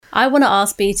I want to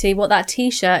ask BT what that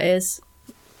T-shirt is.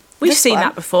 We've seen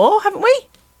that before, haven't we?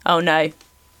 Oh, no.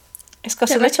 It's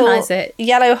got I a little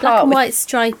yellow heart. Black and with white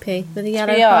stripy with a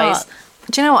yellow 3 heart. eyes.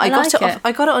 Do you know what? I got like it.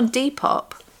 I got it on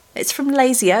Depop. It's from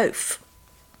Lazy Oaf.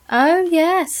 Oh,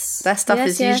 yes. Their stuff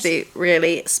is usually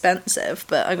really expensive,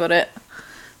 but I got it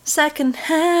second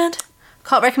hand.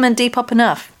 Can't recommend Depop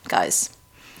enough, guys.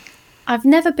 I've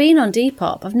never been on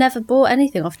Depop. I've never bought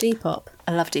anything off Depop.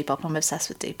 I love Depop. I'm obsessed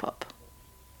with Depop.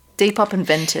 Depop and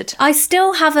Vinted. I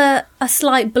still have a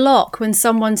slight block when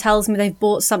someone tells me they've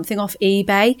bought something off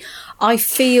eBay. I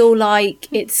feel like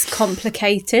it's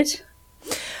complicated.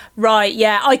 Right,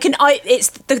 yeah, it's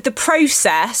the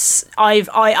process.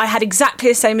 I had exactly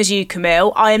the same as you,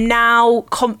 Camille. I am now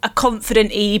a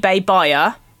confident eBay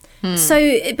buyer.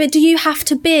 So, but do you have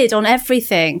to bid on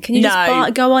everything? Can you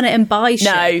just go on it and buy shit?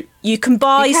 No, you can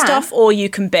buy stuff or you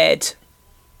can bid.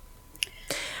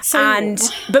 So,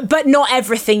 but not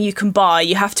everything you can buy.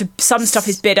 You have to. Some stuff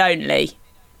is bid only.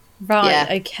 Right. Yeah.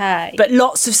 Okay. But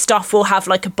lots of stuff will have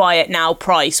like a buy it now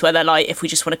price, where they're like, if we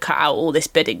just want to cut out all this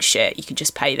bidding shit, you can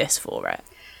just pay this for it.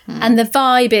 And the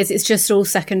vibe is it's just all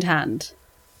second hand.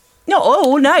 Not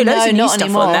all. No, loads of new stuff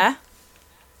anymore. On there.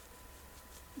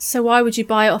 So why would you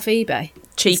buy it off eBay?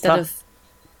 Cheaper,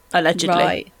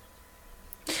 allegedly.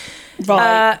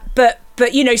 Right.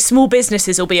 But you know, small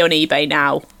businesses will be on eBay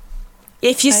now.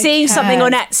 If you're seeing something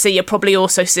on Etsy, you're probably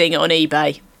also seeing it on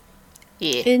eBay.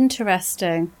 Yeah.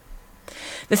 Interesting.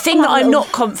 The thing that I'm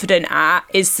not confident at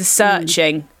is the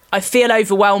searching. I feel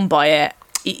overwhelmed by it.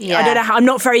 Yeah. I don't know how. I'm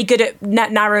not very good at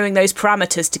narrowing those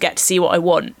parameters to get to see what I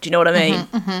want. Do you know what I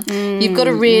mean? You've got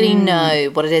to really know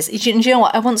what it is. Do you know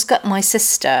what? I once got my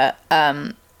sister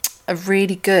a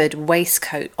really good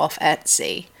waistcoat off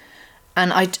Etsy,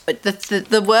 and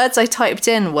the words I typed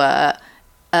in were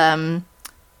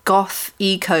goth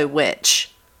eco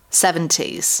witch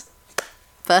 70s.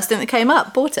 First thing that came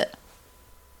up, bought it.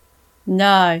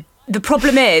 No. The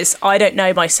problem is, I don't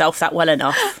know myself that well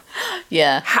enough.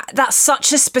 Yeah. That's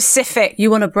such a specific...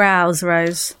 You want to browse,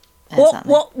 Rose.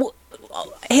 What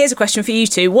here's a question for you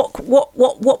two. What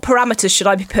parameters should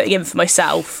I be putting in for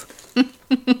myself?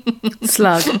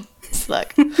 Slug. No,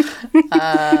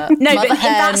 but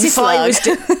that's if I was...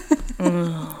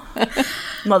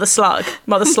 Mother slug.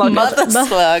 Mother slug.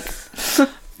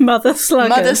 Mother slug.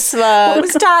 What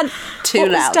was Dan? Too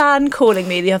loud. Was Dan calling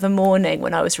me the other morning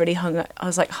when I was really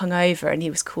hungover, and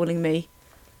he was calling me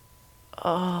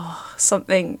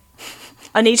something.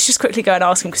 I need to just quickly go and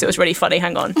ask him because it was really funny.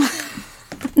 Hang on.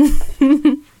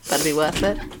 That'd be worth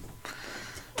it.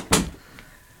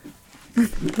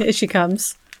 Here she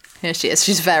comes. Here she is.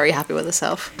 She's very happy with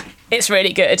herself. It's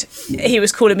really good. He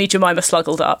was calling me Jemima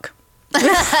Sluggleduck.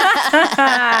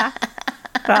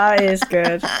 That is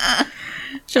good.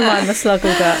 Jemima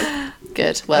Sluggleduck.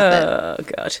 Good, worth it. Oh,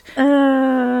 God.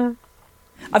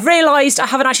 I've realised I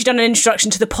haven't actually done an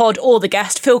introduction to the pod or the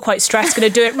guest. Feel quite stressed. Going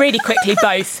to do it really quickly,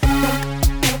 both.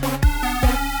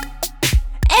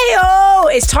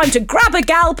 Ayo! It's time to grab a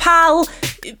gal pal,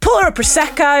 pour a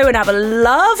Prosecco and have a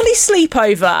lovely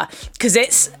sleepover. Because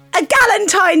it's a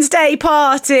Galentine's Day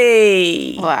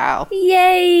party. Wow.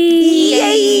 Yay!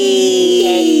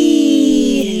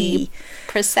 Yay!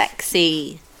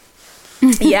 Prosexy.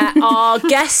 Yeah, our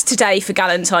guest today for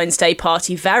Galentine's Day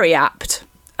party, very apt.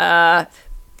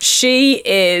 She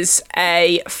is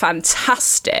a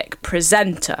fantastic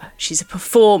presenter. She's a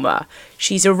performer.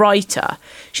 She's a writer.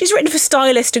 She's written for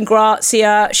Stylist and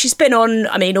Grazia. She's been on,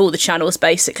 all the channels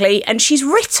basically. And she's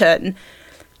written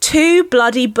 2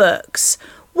 bloody books.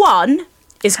 One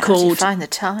is called... How did you find the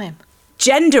time?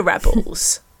 Gender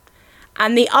Rebels.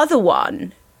 And the other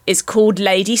one is called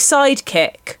Lady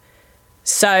Sidekick.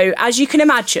 So, as you can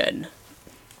imagine,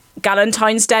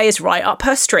 Galentine's Day is right up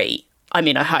her street. I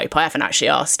hope. I haven't actually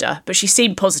asked her, but she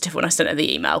seemed positive when I sent her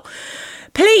the email.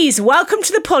 Please welcome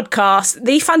to the podcast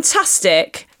the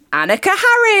fantastic Annika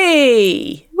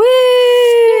Harry.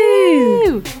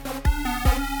 Woo!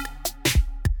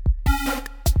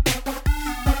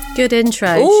 Good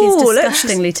intro. Ooh, she's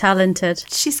disgustingly talented.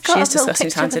 She's got a little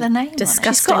picture with her name on it.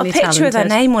 She's got a picture with her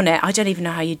name on it. I don't even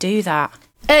know how you do that.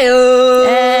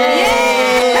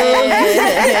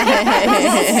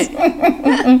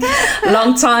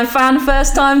 Long time fan,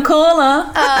 first time caller.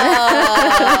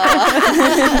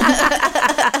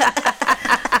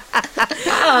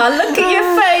 Look at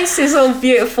your face, it's all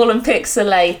beautiful and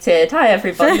pixelated. Hi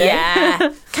everybody.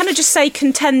 Yeah. Can I just say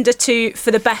contender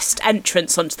for the best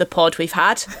entrance onto the pod we've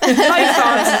had?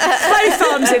 Both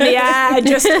arms in the air and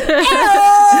just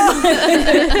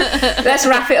Let's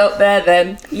wrap it up there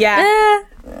then. Yeah.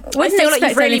 Wouldn't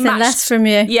expect anything less from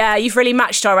you. Yeah, you've really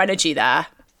matched our energy there.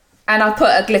 And I put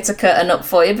a glitter curtain up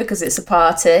for you because it's a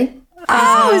party.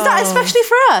 Oh, is that especially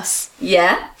for us?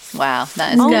 Yeah. Wow,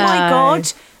 that is Oh good. my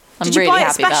God. I'm Did you really buy it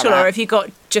happy about special, or that. have you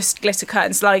got just glitter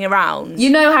curtains lying around?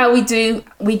 You know how we do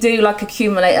like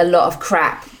accumulate a lot of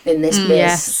crap in this biz.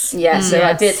 Yes. Yeah, so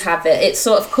I Yes. did have it. It's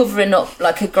sort of covering up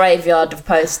like a graveyard of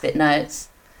Post-it notes.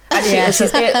 Actually,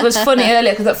 it was funny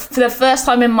earlier because for the first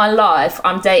time in my life,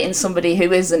 I'm dating somebody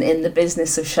who isn't in the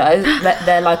business of show.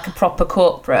 They're like a proper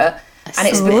corporate. And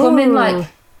it's becoming like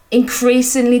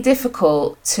increasingly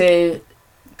difficult to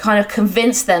kind of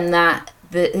convince them that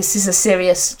this is a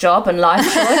serious job and life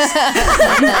choice.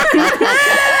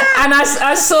 And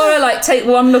I saw her like take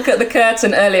one look at the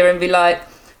curtain earlier and be like,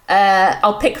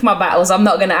 I'll pick my battles. I'm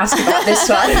not going to ask about this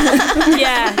one.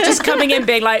 Yeah, just coming in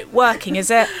being like, working,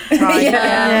 is it? Right.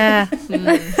 Yeah.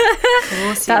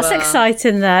 That's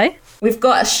exciting though. We've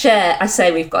got a share. I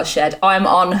say we've got a shared. I'm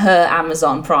on her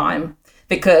Amazon Prime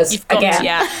because, You've got again,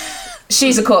 yeah.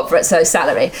 she's a corporate, so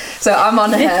salary. So I'm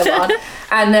on her one.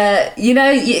 And,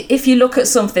 if you look at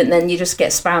something, then you just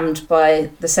get spammed by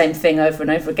the same thing over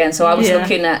and over again. So I was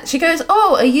looking at, she goes,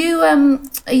 oh, are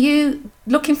you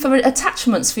looking for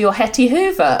attachments for your Hetty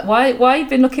Hoover? Why you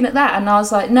been looking at that? And I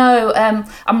was like, no,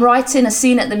 I'm writing a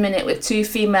scene at the minute with 2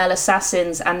 female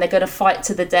assassins and they're going to fight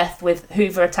to the death with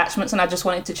Hoover attachments. And I just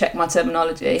wanted to check my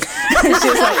terminology.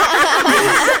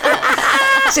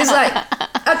 She's like,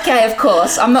 okay, of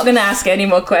course. I'm not going to ask any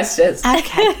more questions.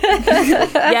 Okay.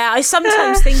 Yeah, I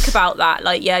sometimes think about that,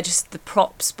 like, just the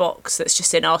props box that's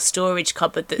just in our storage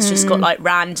cupboard that's just got like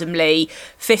randomly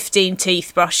 15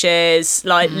 teeth brushes,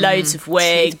 like loads of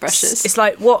wigs. Toothbrushes. It's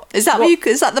like, what Is that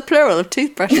is that the plural of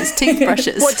toothbrushes? Teeth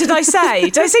brushes. What did I say?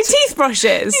 Did I say teeth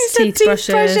brushes? Teeth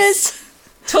brushes.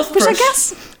 Toothbrush. Which I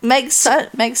guess makes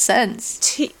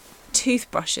sense.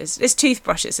 Toothbrushes. It's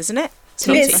toothbrushes, isn't it?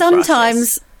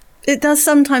 It does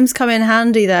sometimes come in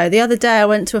handy though. The other day I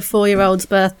went to a 4-year-old's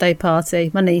birthday party,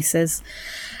 my niece's,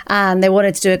 and they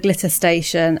wanted to do a glitter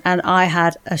station and I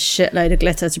had a shitload of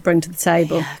glitter to bring to the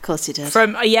table. Yeah, of course you did.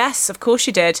 From yes, of course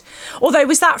you did. Although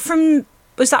was that from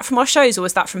our shows or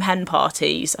was that from hen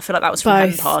parties? I feel like that was from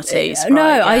hen parties. No,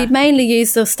 right, I yeah. mainly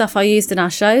used the stuff I used in our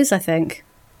shows, I think.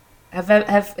 Have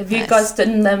you guys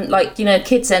done them, like,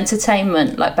 kids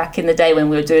entertainment, like back in the day when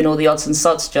we were doing all the odds and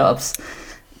sods jobs?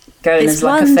 Going It's as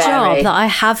like one a fairy. job that I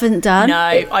haven't done. No,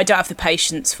 I don't have the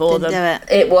patience for Didn't them. do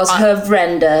it. It was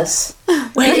horrendous.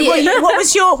 What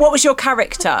was your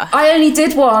character? I only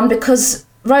did one because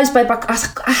Rosebabe,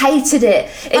 I hated it.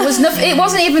 It was it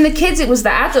wasn't even the kids, it was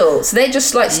the adults. They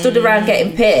just like stood around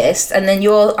getting pissed, and then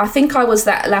I think I was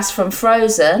that lass from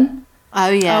Frozen. Oh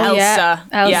yeah. Elsa.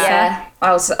 Elsa. Yeah,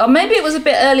 I was, or maybe it was a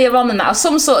bit earlier on than that. I was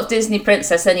some sort of Disney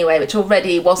princess anyway, which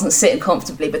already wasn't sitting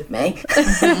comfortably with me.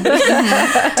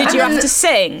 Did you have to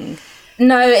sing?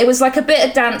 No, it was like a bit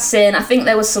of dancing. I think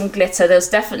there was some glitter. There was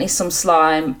definitely some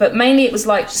slime. But mainly it was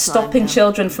like stopping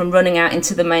children from running out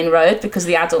into the main road because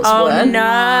the adults weren't.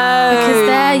 No. Because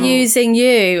they're using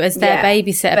you as their Yeah,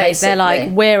 babysitter. They're like,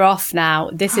 basically. we're off now.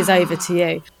 This is over to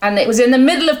you. And it was in the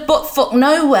middle of buttfuck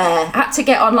nowhere. I had to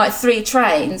get on like 3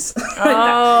 trains.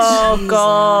 Oh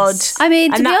God. I mean,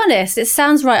 to And be honest, it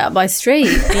sounds right up my street.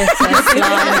 Glitter, slime,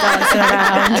 dancing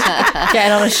around,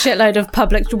 getting on a shitload of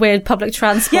weird public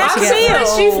transport. Yeah, to see get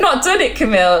it. You've not done it,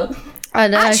 Camille. I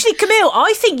know. Actually, Camille,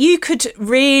 I think you could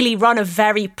really run a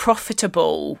very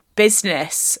profitable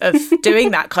business of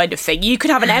doing that kind of thing. You could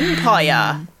have an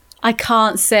empire. I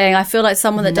can't sing. I feel like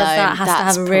someone that does No, that has to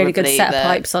that's have a really good probably set of the-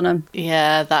 pipes on them.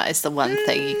 Yeah, that is the one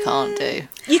thing you can't do.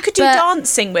 You could do But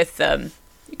dancing with them.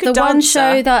 You could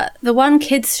The one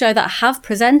kids show that I have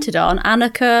presented on,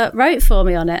 Annika wrote for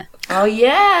me on it. Oh,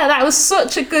 yeah. That was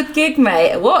such a good gig,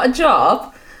 mate. What a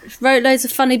job. Wrote loads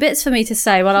of funny bits for me to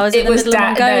say while I was It in the was middle of no,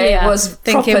 Mongolia, it was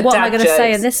thinking, proper what am I dad going to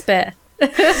say jokes. in this bit?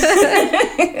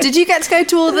 Did you get to go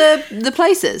to all the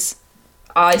places?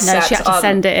 I No, sat she had to on,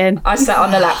 send it in. I sat on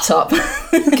the laptop.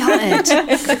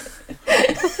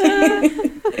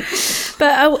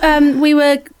 But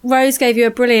Rose gave you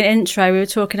a brilliant intro. We were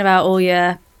talking about all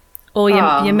your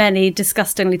many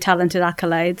disgustingly talented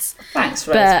accolades. Thanks,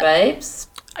 Rose But- Babes.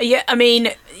 Yeah, I mean,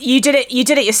 you did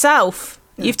it yourself.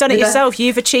 You've done it Did I? yourself.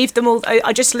 You've achieved them all.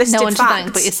 I just listed No one to facts.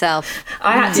 thank but yourself.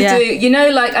 I had to Yeah.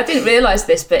 do, like, I didn't realise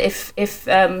this, but if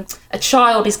a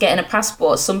child is getting a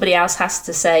passport, somebody else has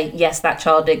to say, yes, that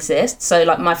child exists. So,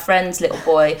 like, my friend's little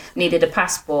boy needed a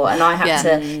passport, and I had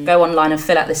to go online and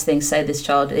fill out this thing, say this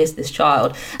child is this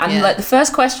child. And, like, the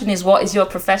first question is, what is your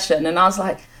profession? And I was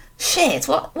like, shit,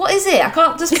 what is it? I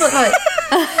can't just put, like,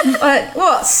 like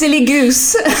what, silly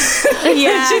goose?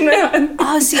 Yeah. Do you know?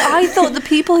 Oh, see, I thought the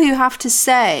people who have to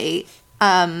say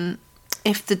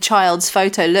if the child's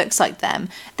photo looks like them,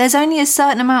 there's only a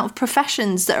certain amount of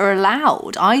professions that are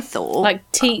allowed, I thought.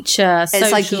 Like teacher, social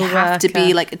it's like you have to be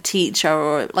worker. like a teacher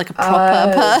or like a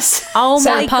proper person. Oh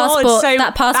So my passport- god! So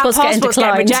that passport's getting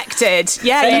declined. rejected.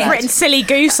 Yeah, you've written silly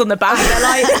goose on the back. They're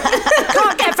like,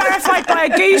 can't get verified by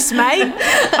a goose, mate.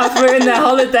 I've ruined their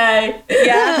holiday.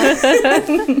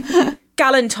 Yeah.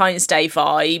 Galentine's Day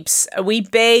vibes. Are we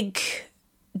big?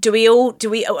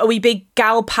 Are we big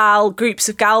gal pal groups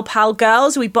of gal pal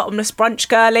girls? Are we bottomless brunch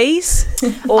girlies?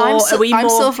 Or I'm are we more?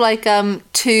 sort of like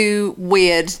two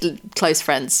weird close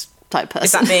friends type person.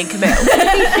 Is that me and Camille?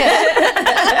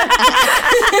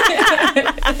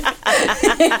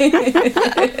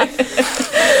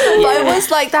 But I was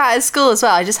like that at school as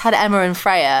well. I just had Emma and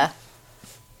Freya,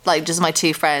 like just my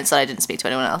two friends, and I didn't speak to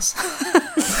anyone else.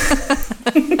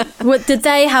 What, did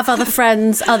they have other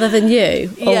friends other than you?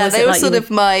 Or Yeah, was they it were like sort you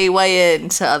of my way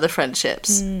into other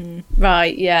friendships.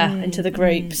 right, yeah, into the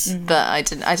groups. But I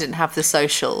didn't have the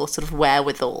social sort of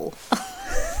wherewithal.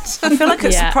 I feel like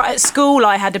Yeah. at school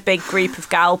I had a big group of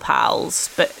gal pals,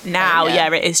 but now, yeah.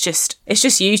 it's just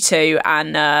you two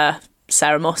and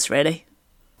Sarah Moss, really.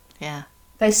 Yeah.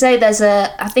 They say there's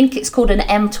I think it's called an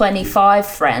M25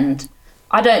 friend.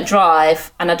 I don't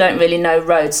drive and I don't really know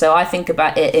roads, so I think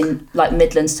about it in like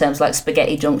Midlands terms, like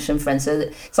Spaghetti Junction friends. So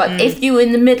it's like if you were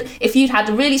in the if you'd had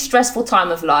a really stressful time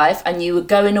of life and you were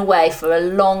going away for a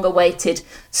long-awaited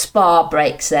spa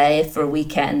break, say for a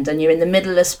weekend, and you're in the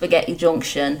middle of Spaghetti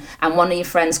Junction, and one of your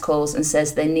friends calls and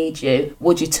says they need you,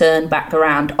 would you turn back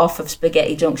around off of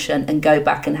Spaghetti Junction and go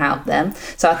back and help them?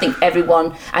 So I think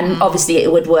everyone, and obviously it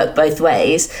would work both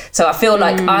ways. So I feel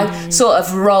like I sort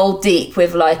of roll deep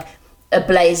with like a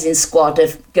blazing squad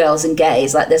of girls and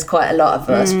gays. Like there's quite a lot of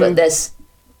us, but there's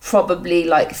probably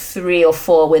like 3 or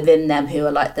 4 within them who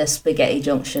are like the Spaghetti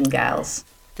Junction gals.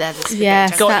 They're the spaghetti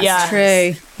Yes, junkies. that's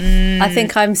true. I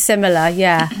think I'm similar,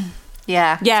 yeah.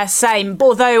 Yeah. Yeah, same.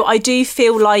 Although I do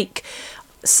feel like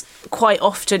quite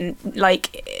often,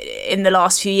 like in the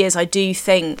last few years, I do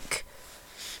think,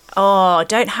 don't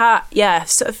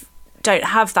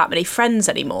have that many friends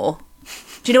anymore.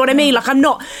 Do you know what I mean? Like I'm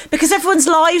not, because everyone's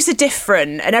lives are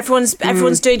different and everyone's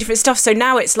doing different stuff. So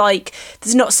now it's like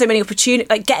there's not so many opportunities.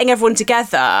 Like getting everyone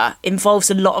together involves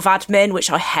a lot of admin,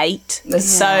 which I hate. Yeah.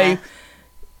 So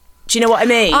do you know what I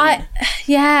mean?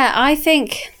 I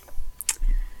think,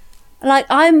 like,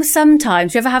 I'm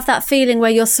sometimes, you ever have that feeling where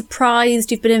you're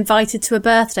surprised you've been invited to a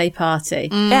birthday party?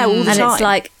 Yeah, all the And time. it's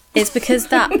like, it's because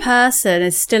that person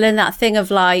is still in that thing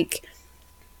of like,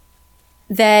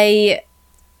 they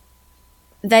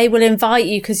will invite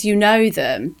you because you know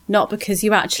them, not because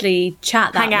you actually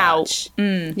chat that Hang out. much.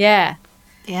 Yeah.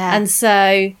 Yeah. And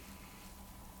so,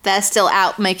 they're still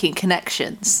out making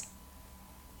connections.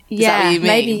 yeah, what you mean?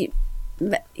 maybe.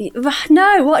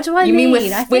 No, what do I You mean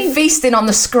I we're think feasting on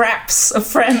the scraps of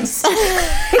friends?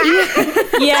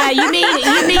 Yeah, you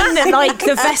mean that like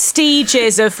the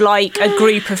vestiges of like a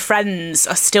group of friends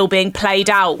are still being played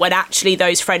out when actually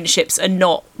those friendships are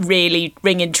not really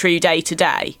ringing true day to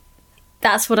day.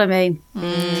 that's what I mean.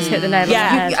 Just hit the nail on the Yeah.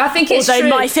 head. I think it's Although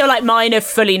true. I feel like mine have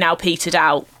fully now petered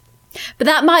out. But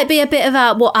that might be a bit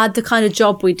about the kind of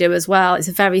job we do as well. It's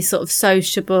a very sort of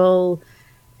sociable,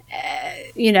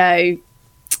 you know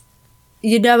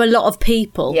a lot of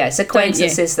people. Yeah, it's don't you?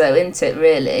 acquaintances though, isn't it,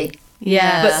 really?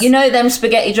 Yeah. But you know them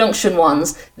Spaghetti Junction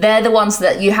ones, they're the ones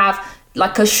that you have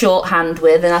like a shorthand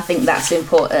with, and I think that's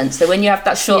important. So when you have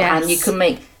that shorthand, Yes.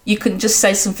 you can just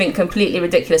say something completely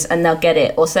ridiculous and they'll get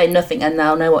it, or say nothing and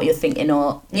they'll know what you're thinking,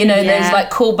 or there's Yeah. like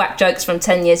callback jokes from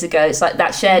 10 years ago. It's like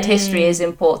that shared history is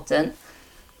important.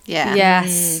 Yeah.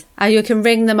 Yes. And you can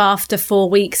ring them after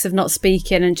 4 weeks of not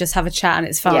speaking and just have a chat and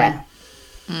it's fine. Yeah.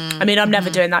 I mean, I'm never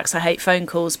doing that because I hate phone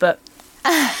calls, but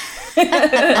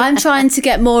I'm trying to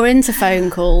get more into phone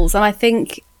calls, and I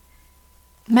think,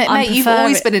 Mate, you've prefer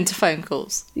always it. been into phone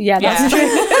calls. yeah, that's true.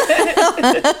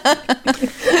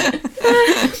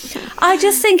 I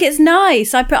just think it's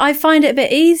nice. I find it a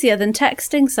bit easier than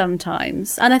texting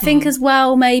sometimes. And I think as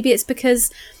well, maybe it's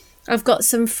because I've got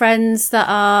some friends that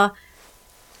are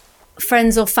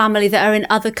friends or family that are in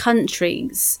other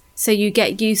countries. So you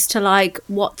get used to like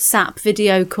WhatsApp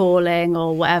video calling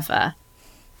or whatever.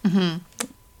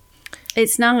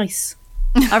 It's nice.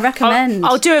 I recommend.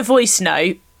 I'll do a voice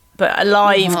note, but a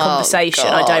live conversation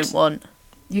I God. don't want.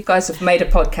 You guys have made a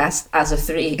podcast as a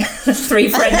three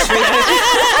friend trio.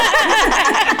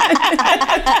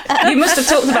 You must have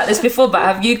talked about this before, but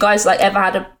have you guys like ever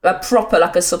had a proper,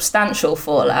 like a substantial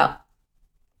fallout?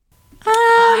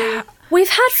 We've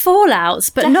had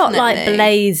fallouts, but not like Definitely.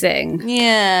 blazing.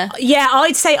 Yeah. Yeah,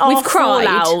 I'd say our We've cried.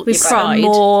 fallouts We've cried. are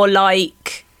more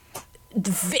like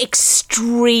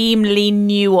extremely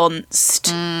nuanced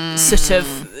sort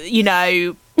of, you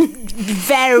know,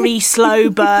 very slow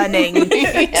burning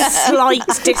slight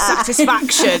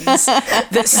dissatisfactions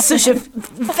that sort of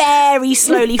very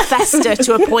slowly fester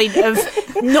to a point of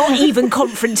not even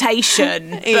confrontation,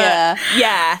 but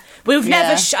we've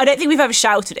never I don't think we've ever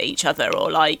shouted at each other or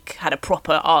like had a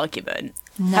proper argument.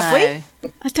 No. Have we?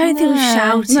 I don't think we've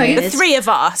shouted. No, the three of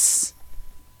us.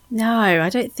 No, I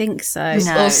don't think so.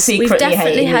 No. Or secretly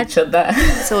definitely hating had- each other.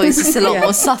 It's always just a lot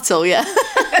more subtle,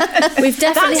 We've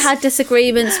definitely had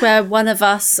disagreements where one of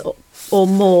us or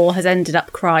more has ended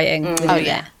up crying. Oh,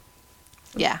 yeah.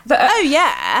 Yeah. But, Oh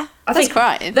yeah. I That's think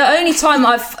crying. the only time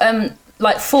I've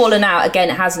like fallen out, again,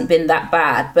 it hasn't been that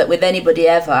bad, but with anybody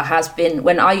ever, has been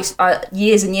when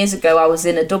years and years ago, I was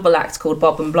in a double act called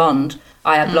Bob and Blonde.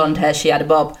 I had blonde hair, she had a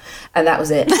bob, and that was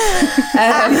it.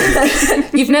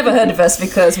 You've never heard of us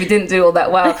because we didn't do all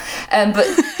that well. But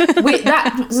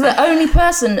that was the only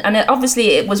person, and obviously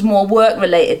it was more work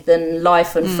related than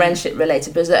life and friendship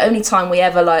related, but it was the only time we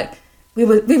ever like, we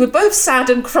were both sad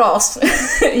and cross,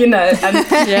 you know.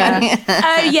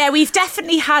 Oh yeah, we've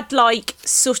definitely had like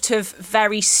sort of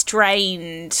very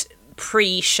strained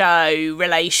pre-show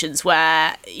relations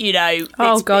where, you know,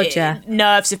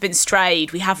 nerves have been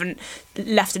strayed. We haven't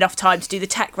left enough time to do the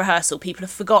tech rehearsal. People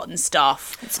have forgotten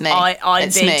stuff. It's me. I'm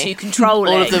It's being me. too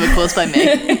controlling. All of them are caused by me.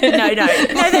 No,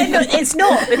 it's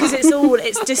not, because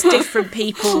it's just different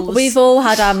people's. We've all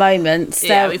had our moments.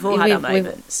 Yeah, we've all had our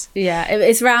moments.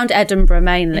 It's around Edinburgh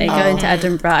mainly. Going to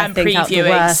Edinburgh, And I think out the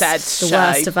previewing said the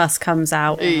worst of us comes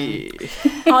out.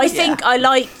 I think I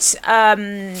liked,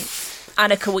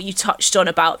 Annika, what you touched on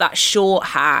about that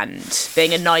shorthand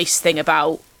being a nice thing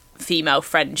about female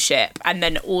friendship, and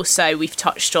then also we've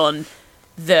touched on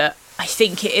that I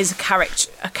think it is a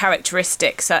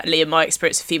characteristic, certainly in my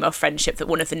experience of female friendship, that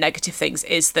one of the negative things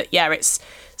is that it's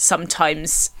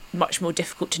sometimes much more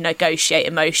difficult to negotiate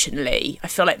emotionally. I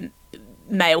feel like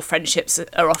male friendships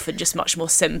are often just much more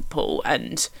simple,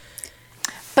 and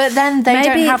But then they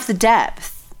don't have the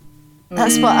depth.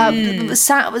 That's what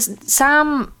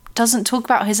Sam doesn't talk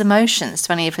about his emotions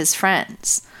to any of his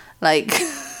friends. Like,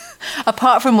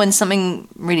 apart from when something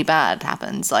really bad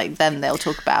happens, like then they'll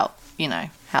talk about, you know,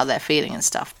 how they're feeling and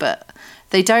stuff. But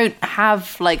they don't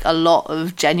have like a lot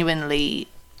of genuinely,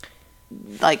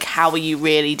 like, how are you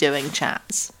really doing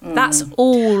chats. that's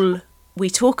all we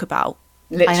talk about.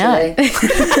 Literally.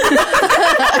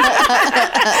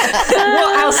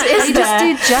 What else is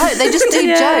there? They just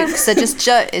do jokes. They're just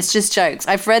it's just jokes.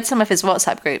 I've read some of his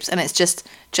WhatsApp groups, and it's just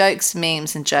jokes,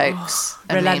 memes, and jokes,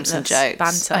 and memes and relentless jokes.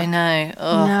 banter. I know.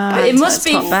 Oh, But it must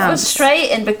be top bounce.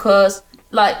 frustrating because,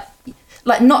 like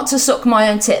not to suck my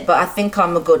own tit, but I think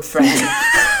I'm a good friend. Just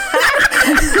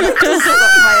suck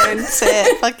my own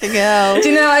tit. Fucking hell. Do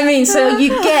you know what I mean? So you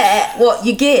get what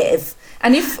you give,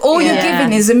 and if all you're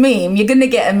giving is a meme, you're gonna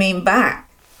get a meme back.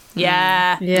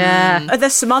 Yeah.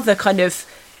 There's some other kind of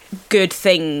good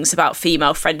things about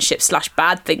female friendship /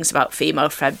 bad things about female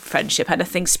friendship.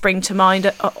 Anything spring to mind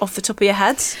off the top of your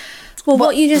head? Well,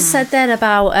 what you just said then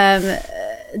about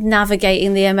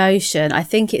navigating the emotion, I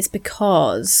think it's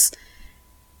because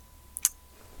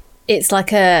it's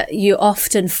like you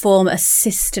often form a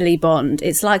sisterly bond.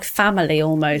 It's like family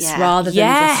almost, rather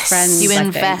than just friends. You I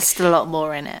think. invest a lot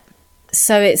more in it.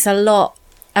 So it's a lot.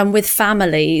 And with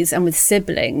families and with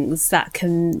siblings,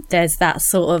 there's that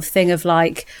sort of thing of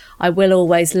like, I will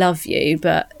always love you,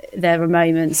 but there are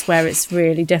moments where it's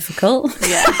really difficult.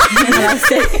 Yeah.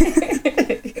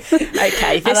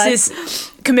 Okay, this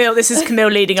is Camille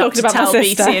leading up to Talking about tell my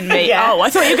BT sister. and me. Yeah. Oh, I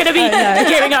thought you were going to be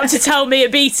gearing up to tell me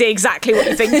and BT exactly what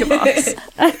you think of us.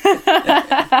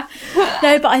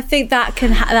 No, but I think that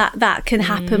can that can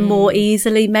happen more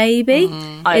easily, maybe,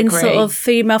 I in agree. sort of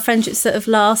female friendships that have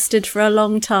lasted for a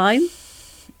long time.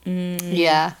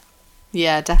 Yeah.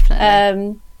 Yeah,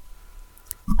 definitely.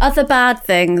 Other bad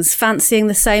things, fancying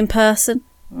the same person.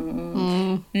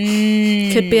 Could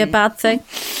be a bad thing.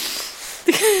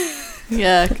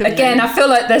 yeah. Again, I feel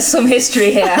like there's some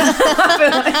history here.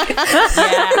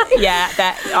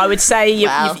 That I would say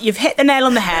you've hit the nail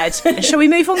on the head. Shall we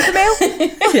move on, Camille?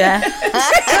 Yeah.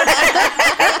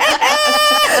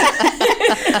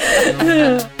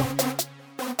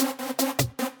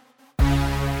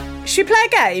 Should we play a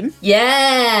game?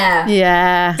 Yeah.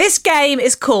 Yeah. This game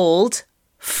is called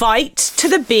Fight to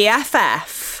the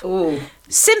BFF. Ooh.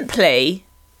 Simply,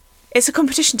 it's a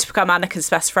competition to become Annika's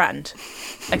best friend.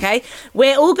 Okay?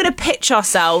 We're all going to pitch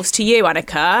ourselves to you,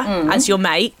 Annika, as your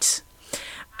mate.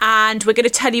 And we're going to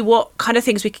tell you what kind of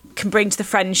things we can bring to the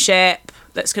friendship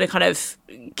that's going to kind of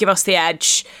give us the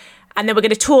edge. And then we're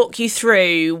going to talk you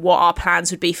through what our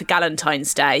plans would be for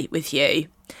Galentine's Day with you.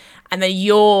 And then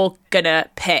you're going to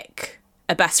pick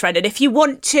a best friend. And if you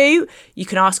want to, you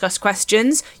can ask us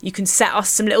questions. You can set us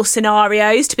some little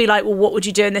scenarios to be like, well, what would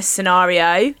you do in this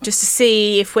scenario? Just to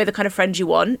see if we're the kind of friend you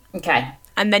want. Okay.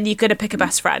 And then you're going to pick a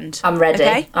best friend. I'm ready.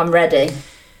 Okay? I'm ready.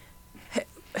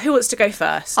 Who wants to go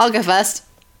first? I'll go first.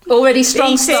 Already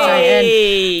strong start.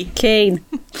 BT. Keen.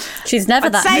 She's never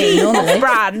I'd that say keen normally.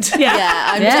 off-brand.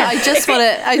 Yeah. Yeah, I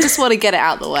just want to get it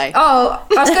out the way. Oh,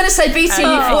 I was going to say BT,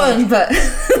 you've won, but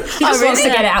he just wants to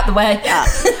get it out the way.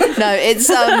 No, it's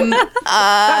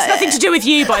That's nothing to do with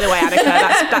you, by the way,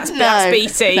 Annika. That's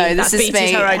BT. No, that's this is BT's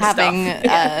me her own having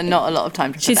stuff. not a lot of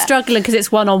time to She's prepare. struggling because it's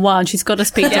 1-on-1. She's got to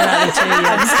speak directly to you.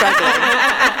 I'm struggling.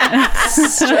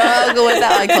 Struggle with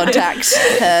that eye contact.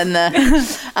 And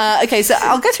okay, so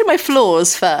I'll go through my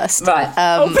flaws first. Right.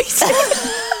 BT.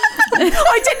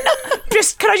 I didn't.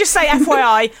 Can I just say,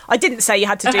 FYI, I didn't say you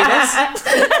had to do this.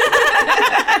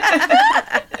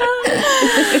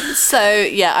 So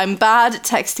yeah, I'm bad at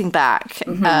texting back,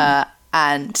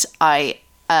 and I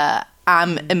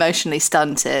am emotionally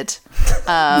stunted.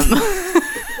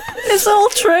 It's all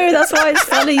true. That's why it's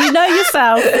funny. You know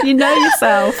yourself. You know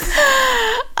yourself.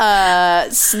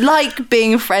 It's like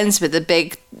being friends with a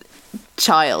big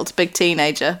child, big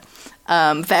teenager.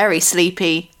 Very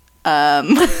sleepy.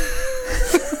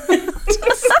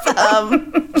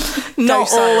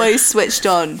 Not always switched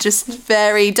on. Just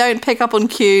very. Don't pick up on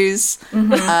cues.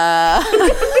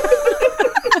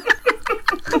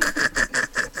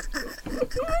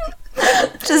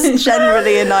 Just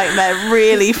generally a nightmare.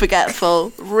 Really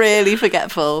forgetful.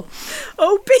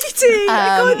 Oh, BT,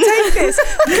 I can't take this.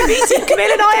 BT,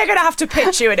 Camille and I are going to have to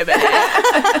pitch you in a minute.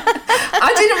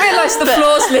 I didn't realise the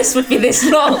flaws list would be this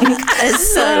long.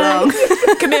 It's so long.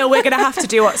 Camille, we're going to have to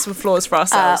do some flaws for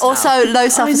ourselves. Also, low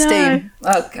self-esteem.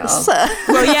 Oh, God.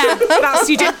 Well, yeah,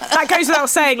 that goes without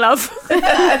saying, love.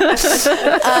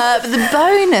 The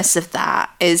bonus of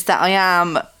that is that I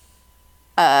am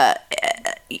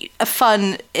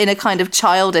fun in a kind of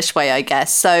childish way, I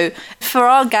guess. So for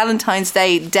our Galentine's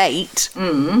Day date,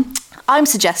 I'm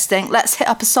suggesting let's hit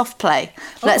up a soft play.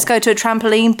 Let's go to a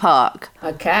trampoline park.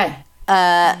 Okay.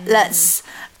 Let's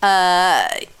go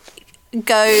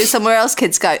somewhere else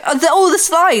kids go. The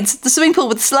slides, the swimming pool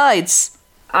with the slides.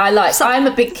 I'm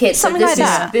a big kid, so something like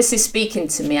that. This is speaking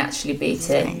to me, actually, BT.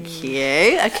 Thank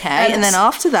you. Okay, and then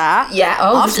after that,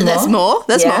 there's more.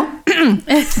 There's more.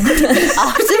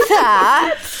 After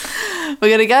that, we're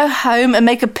gonna go home and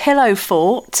make a pillow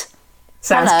fort.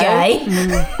 Sounds gay.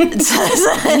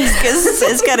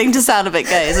 It's getting to sound a bit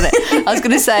gay, isn't it? I was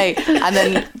gonna say, and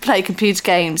then play computer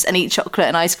games and eat chocolate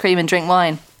and ice cream and drink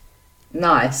wine.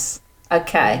 Nice.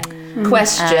 Okay.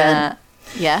 Question.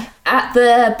 Yeah. At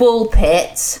the ball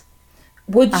pit,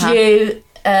 would you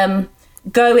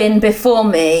go in before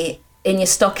me in your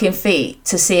stocking feet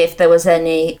to see if there was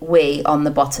any wee on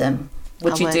the bottom?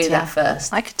 Would you do that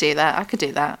first? I could do that.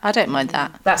 I don't mind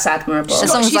that. That's admirable.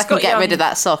 As long as I can get rid of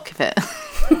that sock of it.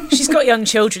 She's got young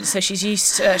children, so she's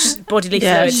used to bodily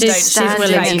fluids. She's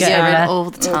willing to get urine there all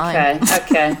the time.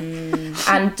 Okay.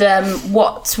 And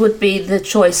what would be the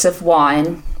choice of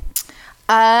wine?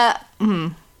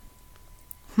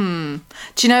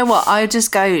 Do you know what? I would just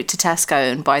go to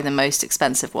Tesco and buy the most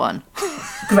expensive one.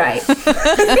 Great.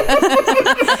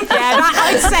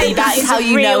 I'd say that is how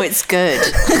you know it's good.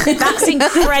 That's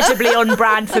incredibly on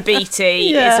brand for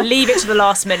BT. Yeah. Is leave it to the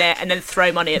last minute and then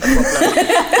throw money at the problem.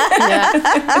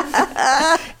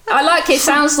 I like it.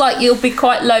 Sounds like you'll be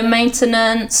quite low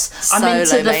maintenance. I'm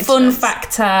into the fun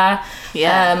factor.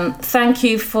 Yeah. Thank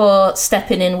you for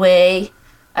stepping in, wee.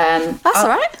 That's all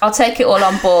right. I'll take it all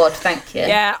on board. Thank you.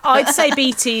 Yeah, I'd say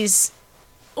BT's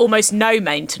almost no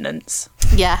maintenance.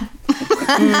 Yeah.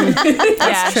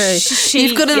 That's true.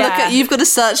 You've got to look at. You've got to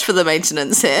search for the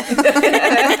maintenance here.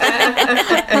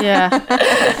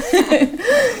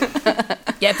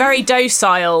 Yeah, very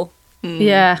docile.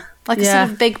 Yeah. Like a sort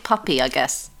of big puppy, I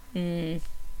guess. Okay.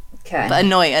 But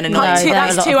annoying.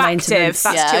 That's too active.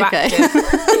 That's too active.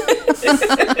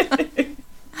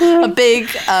 A big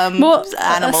animal.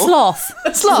 A sloth.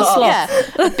 Sloth, yeah.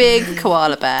 A big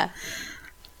koala bear.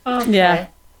 Okay. Yeah.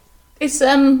 It's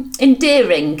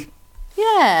endearing.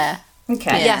 Yeah.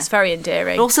 Okay. Yeah. Yes, very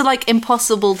endearing. But also like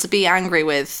impossible to be angry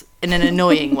with in an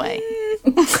annoying way.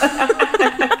 Suddenly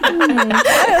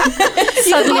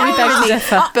we beg to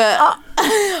differ. But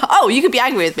you could be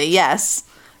angry with me, yes.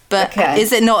 But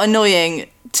is it not annoying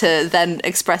to then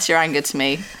express your anger to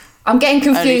me? I'm getting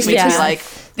confused because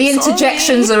the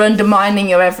interjections are undermining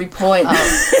your every point.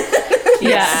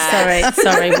 Yeah,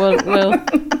 sorry. We'll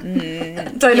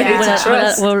Don't know who to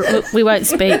trust. We won't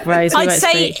speak, Rose. I'd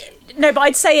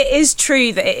say it is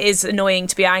true that it is annoying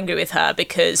to be angry with her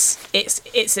because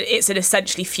it's an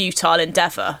essentially futile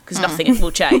endeavour because nothing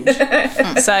will change.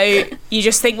 So you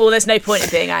just think, well, there's no point in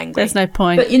being angry. There's no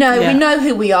point. But we know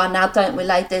who we are now, don't we,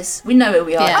 ladies? We know who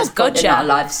we are. Yeah. It's God in our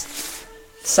lives.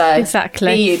 So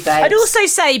exactly. Be you, babes. I'd also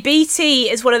say BT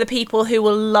is one of the people who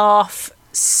will laugh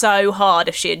so hard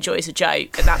if she enjoys a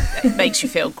joke, and that makes you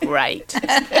feel great.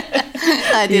 I do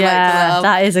like to laugh.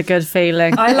 that is a good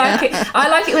feeling. I like it. I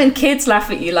like it when kids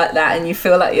laugh at you like that, and you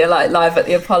feel like you're like live at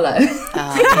the Apollo.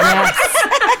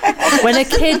 Yes. When a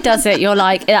kid does it, you're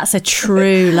like, that's a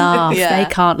true laugh. Yeah. They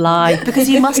can't lie. Because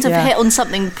you must have hit on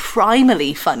something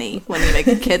primally funny when you make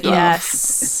a kid laugh.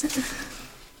 Yes.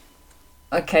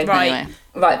 Okay, Right.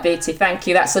 right, BT. Thank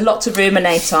you. That's a lot to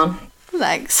ruminate on.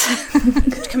 Thanks.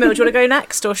 Camille, do you want to go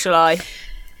next, or shall I?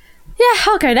 Yeah,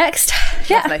 I'll go next.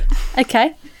 Yeah. Lovely.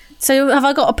 Okay. So have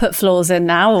I got to put flaws in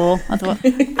now, or otherwise?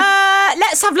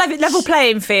 Let's have level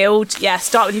playing field. Yeah,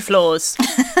 start with your flaws.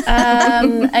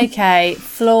 Okay,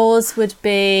 flaws would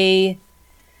be.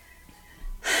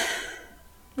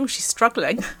 Oh, she's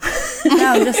struggling. No,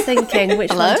 I'm just thinking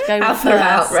which one to go with Help her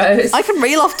out, first. Rose. I can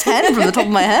reel off 10 from the top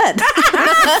of my head.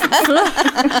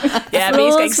 Yeah,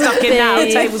 Bee's getting Flaws stuck would in now. The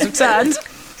be- tables have turned.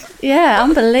 Yeah,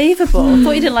 unbelievable. I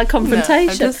thought you didn't like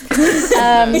confrontation.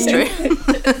 It's true.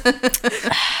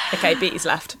 Okay, Beatty's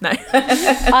left. No.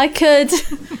 I could.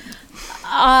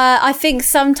 I think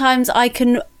sometimes I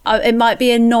can. It might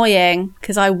be annoying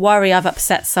because I worry I've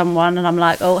upset someone, and I'm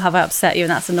like, "Oh, have I upset you?"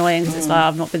 And that's annoying because it's like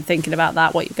I've not been thinking about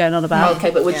that. What you're going on about? Okay,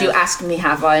 but would you ask me,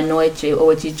 have I annoyed you, or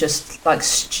would you just like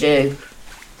stew?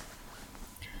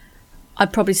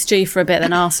 I'd probably stew for a bit,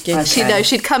 then ask you. Okay.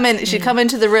 She'd come in. She'd come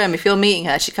into the room if you're meeting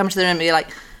her. She'd come into the room and be like,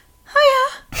 "Hiya,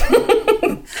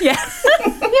 Yeah.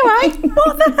 you right?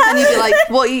 What the hell?" And you'd be like,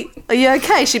 "What? Are you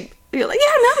okay?" She'd be like,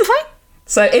 "Yeah, no, I'm fine."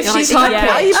 So if You're she's like,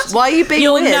 high pitched, why are you being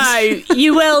You'll weird? know.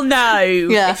 You will know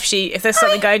Yeah. if there's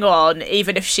something going on,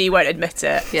 even if she won't admit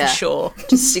it. Yeah. For sure.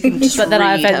 Just, you can just But then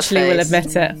I read her eventually will face.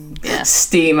 admit it. Yeah,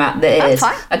 steam at the I'm ears.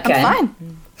 fine. Okay. I'm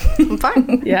fine. I'm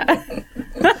fine. Yeah.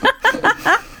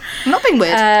 I'm not being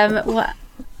weird. What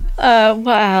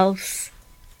else?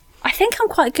 I think I'm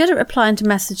quite good at replying to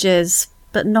messages,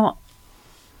 but not.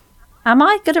 Am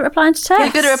I good at replying to texts?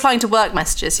 You're good at replying to work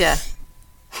messages. Yeah.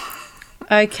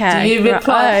 Okay. Do you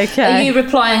reply? Okay. Are you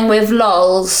replying with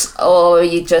lols, or are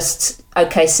you just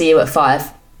okay? See you at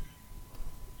 5.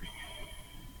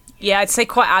 Yeah, I'd say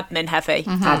quite admin heavy.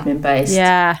 Admin based.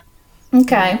 Yeah.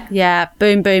 Okay. Yeah.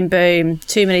 Boom, boom, boom.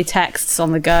 Too many texts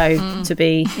on the go to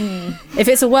be. If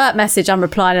it's a work message, I'm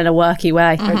replying in a worky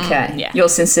way. Okay. Yeah.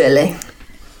 Yours sincerely.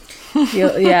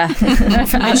 Yeah.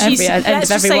 And she's, End let's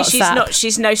of just every say WhatsApp.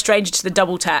 she's no stranger to the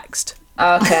double text.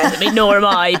 Okay. I mean, nor am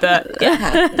I, but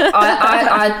yeah.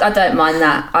 I don't mind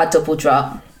that. I double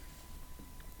drop.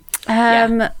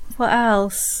 What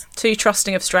else? Too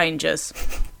trusting of strangers.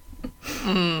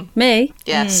 Me?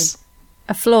 Yes.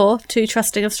 A flaw? Too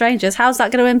trusting of strangers? How's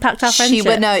that going to impact our friendship? She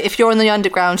would know if you're in the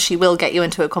underground. She will get you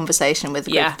into a conversation with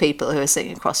a group Yeah. of people who are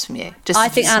sitting across from you. Just I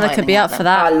think Anna could be up for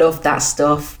that. I love that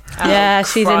stuff. Yeah,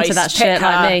 she's into Christ, that pick shit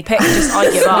like her. me. I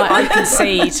give up.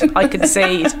 I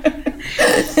concede.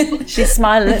 She's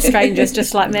smiling at strangers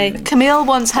just like me. Camille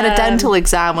once had a dental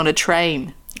exam on a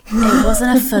train. It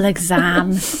wasn't a full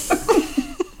exam.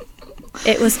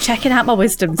 It was checking out my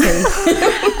wisdom teeth.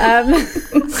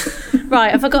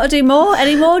 Right, have I got to do more?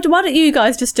 Any more? Why don't you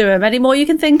guys just do them? Any more you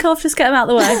can think of? Just get them out of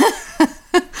the way.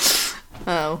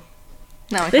 Oh.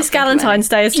 No, This Galentine's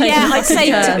Day is taking Yeah, a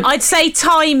fucking turn. I'd say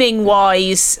timing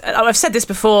wise. I've said this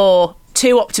before.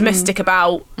 Too optimistic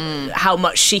about how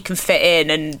much she can fit in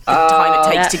and the time it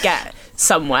takes to get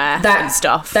somewhere and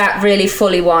stuff. That really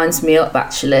fully winds me up,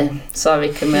 actually.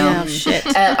 Sorry, Camille. Oh, shit.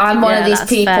 I'm one Yeah, of these that's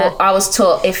people. fair. I was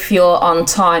taught if you're on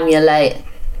time, you're late.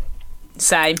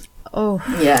 Same. Oh,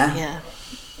 Yeah. Yeah.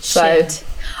 So shit.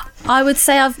 I would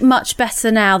say I'm much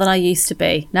better now than I used to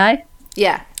be. No?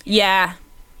 Yeah. Yeah,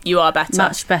 you are better.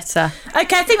 Much better.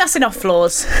 Okay, I think that's enough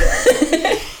flaws.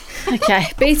 Okay,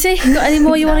 BT, you got any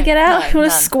more you want to get out? You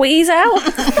want to squeeze out?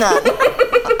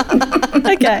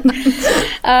 Okay.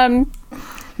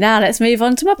 Now let's move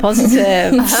on to my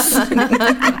positives.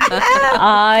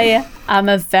 I am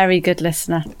a very good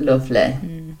listener. lovely.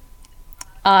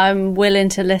 I'm willing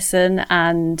to listen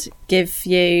and give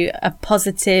you a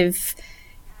positive,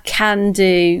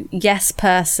 can-do, yes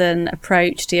person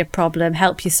approach to your problem,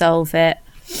 help you solve it,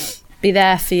 be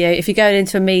there for you. If you're going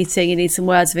into a meeting, you need some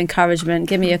words of encouragement,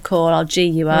 give me a call, I'll G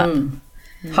you up.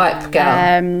 Hype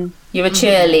girl. You're a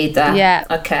cheerleader. Yeah.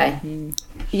 Okay.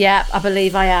 Yeah, I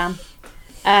believe I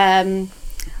am.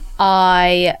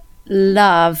 I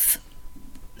love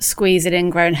squeezing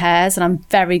ingrown hairs, and I'm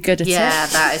very good at it. Yeah,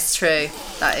 that is true.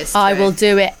 I will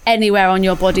do it anywhere on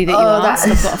your body that you ask.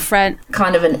 I've got a friend.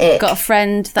 Kind of an ick. Got a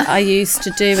friend that I used to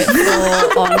do it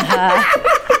for on her.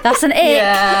 That's an ick.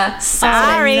 Yeah.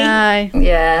 Sorry. Oh, no.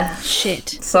 Yeah. Shit.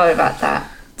 Sorry about that.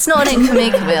 It's not an ick for me,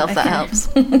 Camille, if that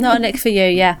helps. Not a ick for you,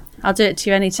 yeah. I'll do it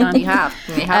to you anytime. You have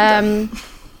done.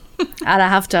 And I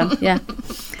have done, yeah.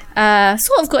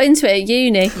 Sort of got into it at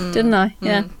uni, didn't I?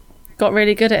 Yeah. Got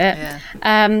really good at it.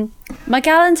 Yeah. My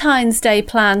Valentine's Day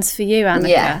plans for you, Annika.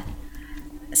 Yeah.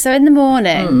 So in the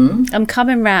morning, I'm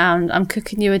coming round, I'm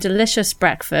cooking you a delicious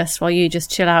breakfast while you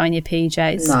just chill out in your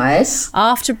PJs. Nice.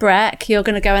 After brek, you're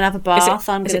going to go and have a bath.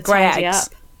 I'm going to tidy up.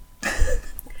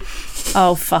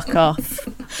 Oh, fuck off.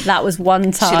 That was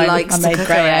one time I made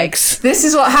grey eggs. This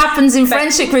is what happens in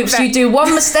friendship groups. You do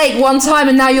one mistake one time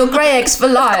and now you're grey eggs for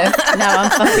life. No, I'm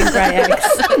fucking grey eggs.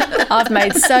 I've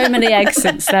made so many eggs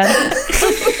since then.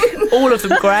 All of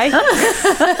them grey.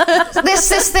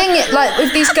 This thing, like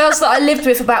with these girls that I lived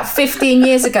with about 15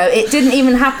 years ago, it didn't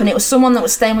even happen. It was someone that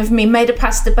was staying with me, made a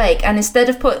pasta bake, and instead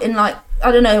of putting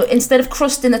instead of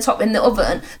crusting the top in the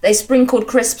oven, they sprinkled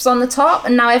crisps on the top,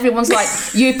 and now everyone's like,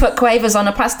 you put quavers on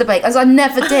a pasta bake, as I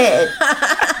never did.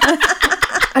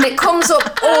 And it comes up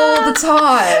all the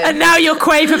time. And now you're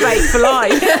quaver bake for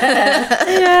life.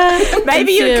 Yeah.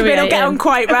 Maybe you and Camille get on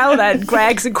quite well then. Grey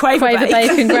eggs and quaver bake. Quaver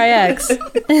bake and grey eggs.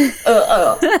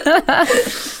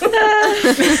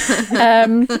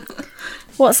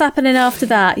 What's happening after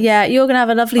that? Yeah, you're going to have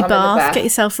a lovely bath. Get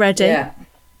yourself ready. Yeah.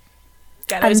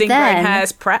 Get those ingrown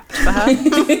hairs prepped for her.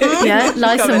 Yeah,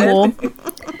 nice and warm.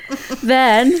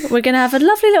 Then we're going to have a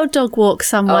lovely little dog walk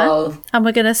somewhere, and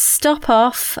we're going to stop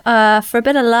off for a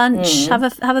bit of lunch, have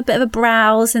a bit of a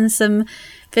browse in some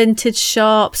vintage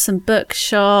shops, some book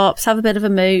shops, have a bit of a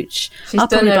mooch. I'll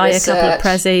probably buy you a couple of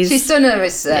prezzies. She's done her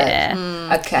research.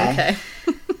 Yeah. Okay.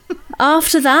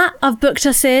 After that, I've booked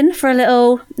us in for a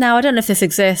little, now I don't know if this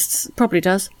exists, probably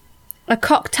does, a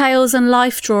cocktails and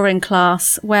life drawing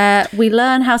class where we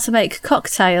learn how to make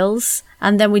cocktails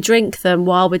and then we drink them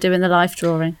while we're doing the life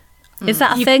drawing. Is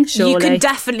that a thing? Surely. You can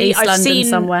definitely. East London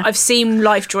somewhere. I've seen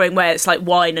life drawing where it's like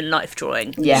wine and life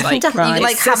drawing. Yeah, you can definitely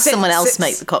right. have someone else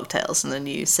make the cocktails and then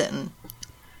you sit and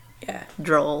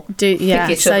draw. We're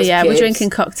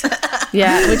drinking cocktails.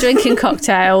 Yeah, we're drinking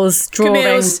cocktails, drawing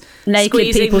Camille's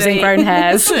naked people's ingrown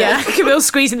hairs. Yeah, Camille's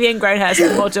squeezing the ingrown hairs of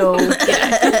the model.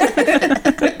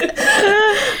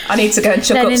 I need to go and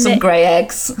chuck up some grey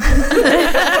eggs.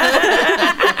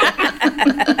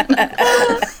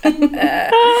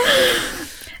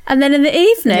 And then in the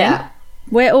evening,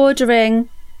 we're ordering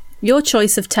your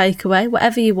choice of takeaway,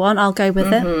 whatever you want. I'll go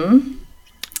with it.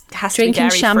 It has drinking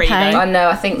to be champagne. I know.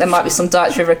 I think there might be some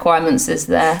dietary requirements. Is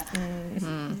there?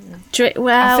 Well,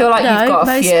 I feel like you've got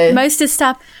a few.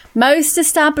 Most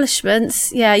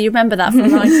establishments, yeah, you remember that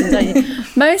from writing, don't you?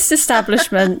 Most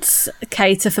establishments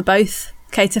cater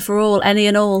for all, any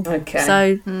and all. Okay.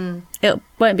 So it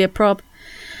won't be a prob.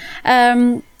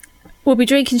 We'll be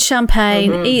drinking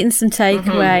champagne, eating some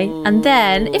takeaway, and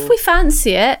then if we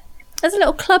fancy it, there's a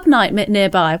little club night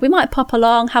nearby. We might pop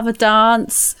along, have a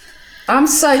dance. I'm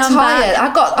so tired.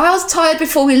 I was tired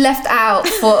before we left out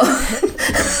for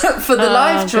for the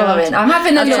live drawing. I'm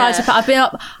having a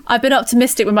I've been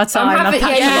optimistic with my time.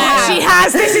 She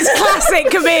has. This is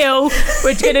classic Camille.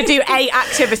 We're going to do 8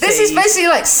 activities. This is basically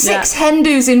like 6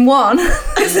 hen-dos in one.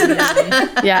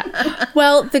 Yeah.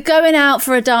 Well, the going out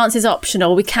for a dance is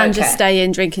optional. We can just stay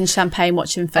in drinking champagne,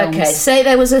 watching films. Okay. Say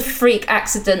there was a freak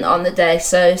accident on the day.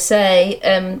 So say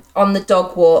on the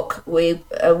dog walk, we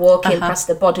are walking past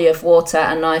a body of water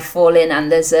and I fall in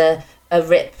and there's a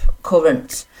rip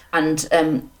current and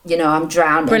I'm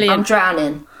drowning. Brilliant. I'm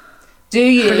drowning. Do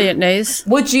you? Brilliant news.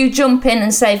 Would you jump in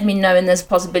and save me knowing there's a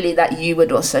possibility that you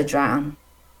would also drown?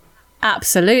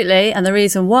 Absolutely. And the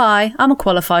reason why, I'm a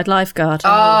qualified lifeguard.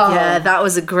 Oh, yeah, that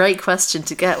was a great question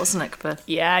to get, wasn't it, Beth?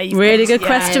 Yeah. Really good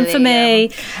question for me.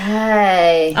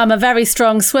 Hey. I'm a very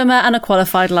strong swimmer and a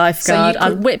qualified lifeguard.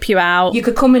 I'd whip you out. You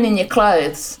could come in your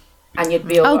clothes and you'd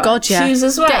be all right. God, yeah. Shoes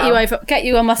as well. Get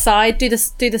you on my side, do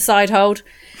the side hold,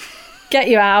 get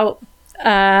you out,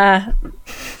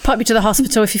 pop you to the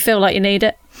hospital if you feel like you need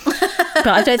it. But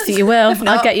I don't think you will.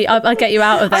 I'll get you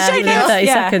out of there in 30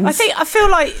 seconds. I feel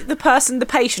like the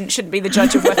patient shouldn't be the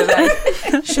judge of whether they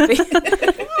should be. I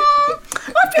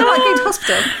feel like going to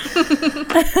hospital.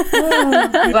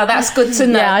 Well, that's good to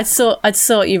know. Yeah, I'd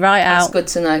sort you right out. That's good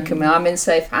to know, Camille. I'm in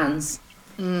safe hands.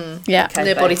 Yeah,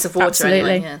 Near bodies of water.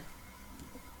 Absolutely. Anyway,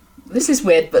 This is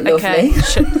weird but lovely. Okay.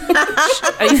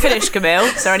 Are you finished, Camille?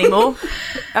 Is there any more?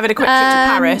 Having a quick trip to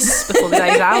Paris before the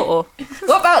day's out, or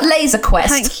What about Laser Quest?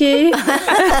 Thank you.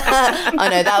 Oh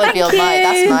no, that would be on my.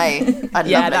 That's my. I'd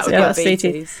love that would Laser be Quest.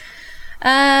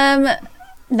 on BT's.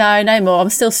 No more. I'm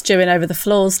still stewing over the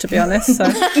floors, to be honest. So.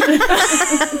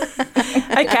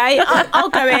 Okay, I'll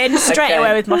go in straight Okay.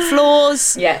 away with my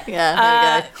flaws. Yeah.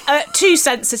 Yeah, there we go. Too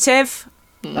sensitive,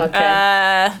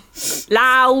 Okay.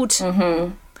 loud,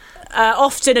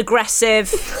 often aggressive,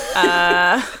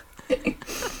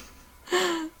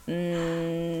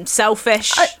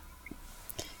 selfish.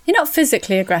 You're not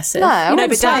physically aggressive. No, I No,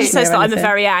 wouldn't but Dan say. says that I'm a anything.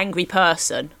 very angry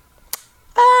person.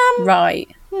 Right.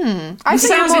 I'd say,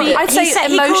 sounds like- I'd say he said-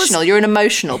 he calls- emotional. You're an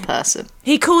emotional person.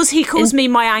 He calls me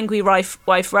my angry wife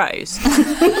Rose.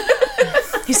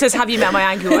 He says, "Have you met my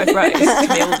angry wife Rose?" to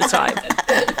me all the time.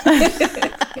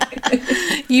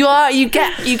 You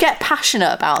get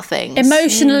passionate about things.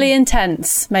 Emotionally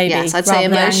intense, maybe. Yes, I'd say rather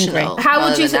than emotional. angry. How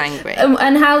would you rather than angry.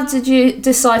 And how did you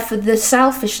decipher the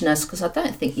selfishness? Because I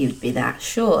don't think you'd be that,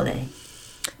 surely.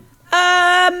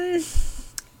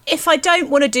 If I don't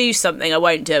want to do something, I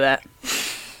won't do it.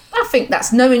 I think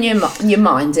that's knowing your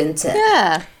mind, isn't it?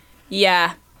 Yeah.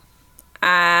 Yeah.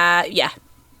 Yeah.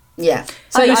 Yeah.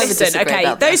 So I would listen, disagree okay,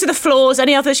 about those are the flaws.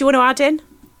 Any others you want to add in?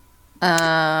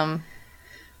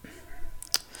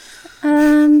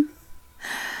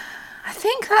 I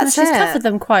think that's She's it. covered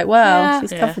them quite well. Yeah.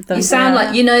 She's Yeah. covered them. You sound well.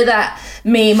 like, you know that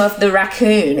meme of the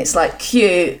raccoon? It's like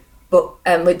cute, but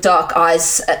with dark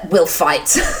eyes, will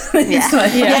fight. It's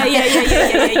like-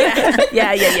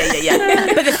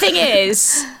 Yeah. But the thing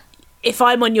is, if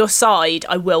I'm on your side,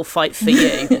 I will fight for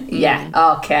you. Yeah.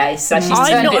 Okay. So she's I'm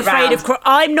turned not it afraid round.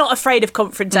 I'm not afraid of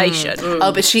confrontation.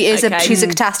 Oh, but she is Okay. she's a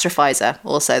catastrophizer.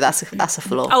 Also, that's a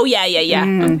flaw. Oh yeah.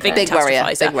 I'm a Big worrier,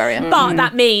 catastrophizer. big worrier. But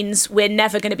that means we're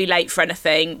never going to be late for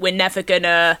anything. We're never going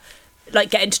to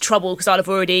get into trouble because I'll have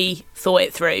already thought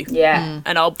it through. Yeah.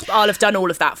 And I'll have done all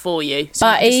of that for you. So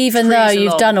But you just even though cruise you've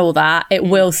along. done all that, it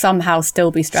will somehow still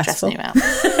be stressful. Stressing you out.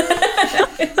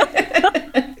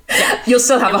 You'll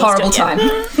still have a horrible still- time.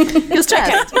 You're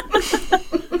stressed.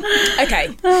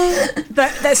 Okay,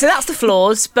 so that's the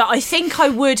flaws. But I think I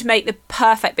would make the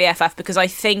perfect BFF because I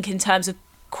think in terms of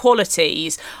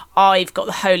qualities, I've got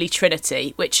the holy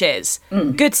trinity, which is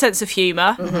good sense of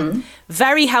humour,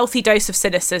 very healthy dose of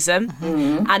cynicism,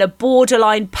 and a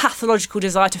borderline pathological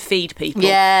desire to feed people.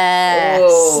 Yes.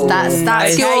 Oh.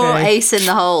 That's Okay. your ace in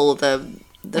the hole, the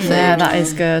food. Yeah, that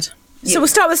is good. So we'll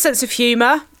start with sense of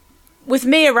humour. With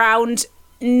me around,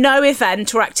 no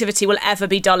event or activity will ever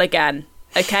be dull again.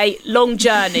 Okay, long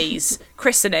journeys,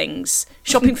 christenings,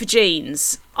 shopping for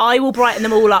jeans. I will brighten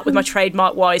them all up with my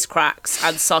trademark wisecracks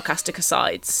and sarcastic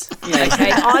asides.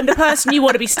 Okay, I'm the person you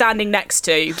want to be standing next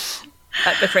to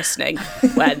at the christening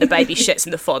when the baby shits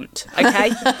in the font. Okay,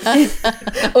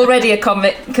 Already a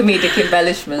comedic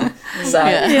embellishment. So.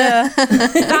 Yeah.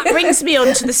 that brings me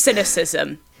on to the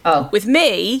cynicism. Oh. With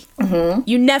me,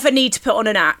 you never need to put on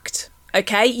an act.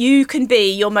 Okay, you can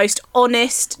be your most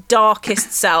honest,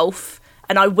 darkest self,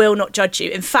 and I will not judge you.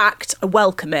 In fact, I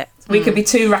welcome it. We could be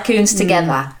two raccoons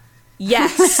together.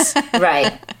 Yes.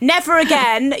 Right. Never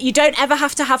again. You don't ever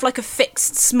have to have like a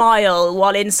fixed smile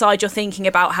while inside you're thinking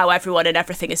about how everyone and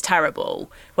everything is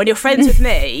terrible. When you're friends with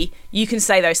me, you can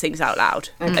say those things out loud.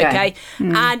 Okay.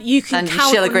 And you can And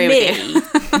count she'll on agree me.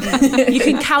 with You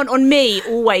can count on me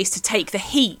always to take the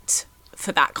heat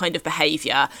for that kind of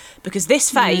behaviour because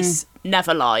this face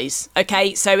never lies.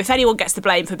 Okay. So if anyone gets the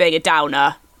blame for being a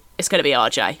downer, it's going to be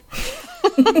RJ.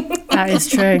 That is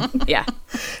true. Yeah.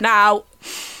 Now,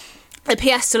 the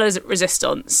pièce de la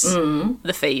resistance,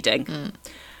 the feeding.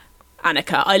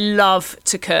 Annika, I love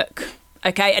to cook,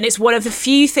 okay? And it's one of the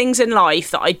few things in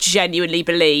life that I genuinely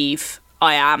believe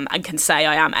I am and can say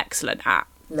I am excellent at.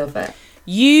 Love it.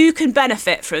 You can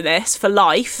benefit from this for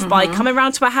life by coming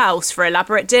round to my house for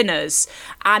elaborate dinners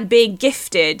and being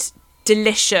gifted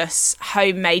delicious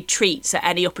homemade treats at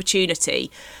any opportunity.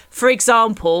 For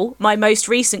example, my most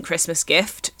recent Christmas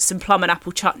gift, some plum and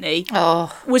apple chutney,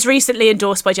 was recently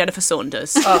endorsed by Jennifer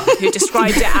Saunders, who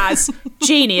described it as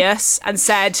genius and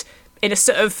said, in a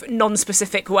sort of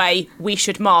non-specific way, we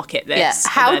should market this. Yeah.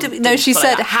 How And do then we? No, didn't she follow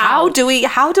said, that. how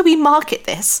do we market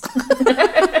this?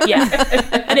 Yeah.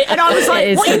 And I was It like,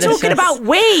 is what are you talking delicious. about?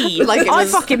 We? Like it I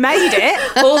was- fucking made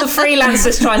it. All the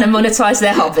freelancers trying to monetize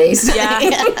their hobbies. Yeah.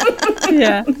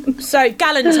 Yeah. So,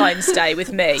 Galentine's Day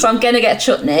with me. So I'm going to get a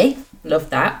chutney.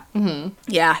 Love that.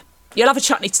 Yeah. You'll have a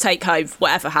chutney to take home,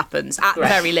 whatever happens, at the Right.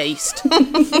 very least.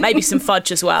 Maybe some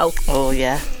fudge as well. Oh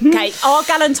yeah. Okay, our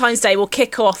Galentine's Day will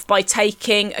kick off by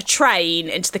taking a train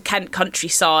into the Kent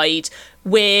countryside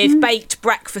with baked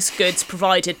breakfast goods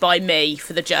provided by me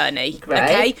for the journey. Great.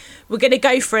 Okay, we're going to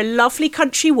go for a lovely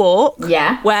country walk.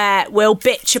 Yeah. Where we'll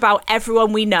bitch about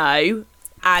everyone we know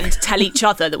and tell each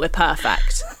other that we're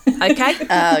perfect. Okay.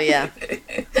 Oh yeah.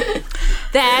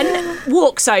 Then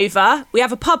walks over. We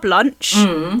have a pub lunch,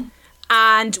 and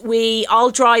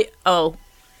I'll drive. Oh,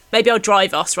 maybe I'll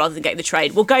drive us rather than getting the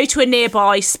train. We'll go to a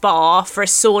nearby spa for a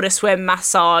sauna, swim,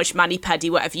 massage, mani-pedi,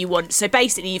 whatever you want. So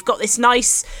basically, you've got this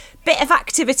nice bit of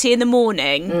activity in the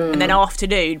morning, and then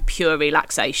afternoon, pure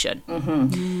relaxation.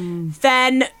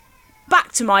 Then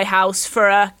back to my house for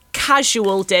a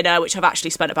casual dinner, which I've actually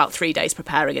spent about 3 days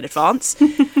preparing in advance.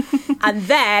 And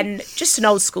then just an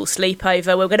old school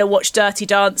sleepover. We're going to watch Dirty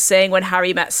Dancing, When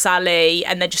Harry Met Sally,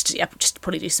 and then just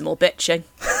probably do some more bitching.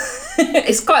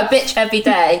 It's quite a bitch heavy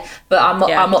day, but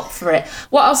I'm up for it.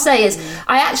 What I'll say is,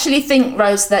 I actually think,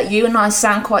 Rose, that you and I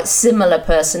sound quite similar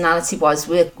personality wise.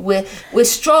 We're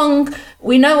strong,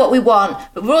 we know what we want,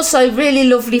 but we're also really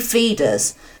lovely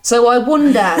feeders. So I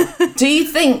wonder, do you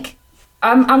think?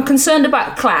 I'm concerned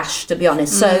about clash, to be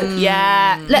honest. So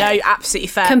absolutely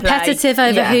fair. Competitive play.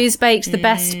 over who's baked the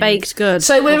best baked good.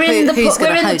 So we're in the who's pub.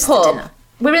 We're in the host pub. the dinner?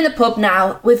 We're in the pub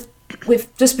now. With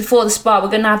just before the spa, we're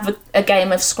going to have a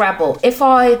game of Scrabble. If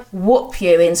I whoop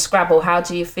you in Scrabble, how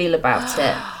do you feel about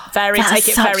it? That's take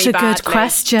it such very a badly. good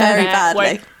question. Very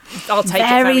badly. I'll take it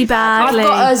Very very badly. badly. I've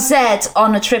got a Z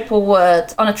on a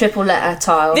triple letter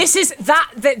tile. This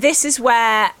is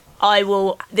where I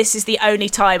will. This is the only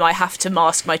time I have to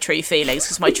mask my true feelings,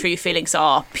 because my true feelings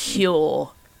are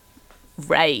pure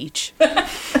rage,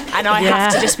 and I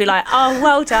have to just be like, "Oh,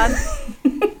 well done."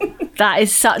 That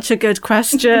is such a good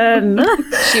question.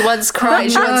 She once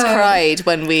cried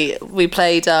when we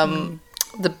played the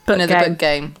book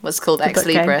game was called Ex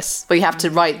Libris, where you have to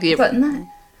write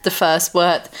the first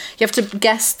word. You have to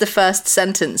guess the first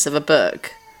sentence of a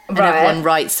book. And everyone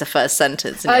writes the first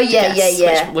sentence.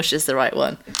 And which is the right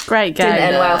one. Great game. Didn't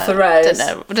end well for Rose.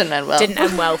 Didn't end well. Didn't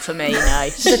end well for me, no.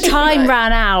 The time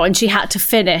ran out and she had to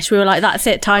finish. We were like, that's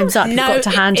it, time's up. You've got to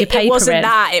hand your paper in. It wasn't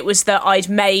that. It was that I'd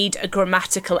made a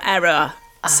grammatical error.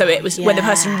 So it was when the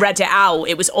person read it out,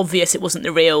 it was obvious it wasn't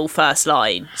the real first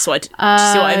line. So do you see what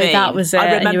I mean? That was it.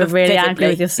 I remember and you were really vividly. angry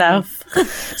with yourself.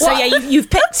 So you've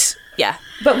picked. Yeah.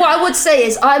 But what I would say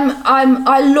is,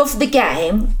 I love the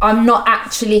game. I'm not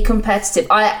actually competitive.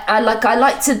 I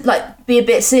like to be a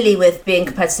bit silly with being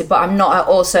competitive, but I'm not.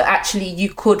 Also, actually,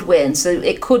 you could win, so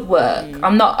it could work.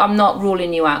 I'm not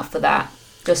ruling you out for that.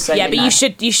 Just so but know.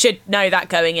 you should know that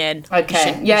going in.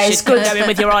 Okay. It's good. Go in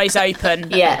with your eyes open.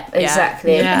 Yeah,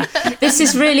 exactly. Yeah. This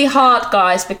is really hard,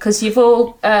 guys, because you've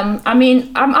all. I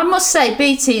must say,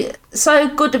 BT, so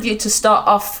good of you to start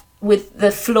off with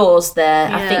the flaws there.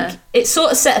 I think it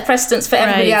sort of set a precedence for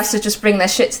everybody else to just bring their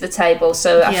shit to the table.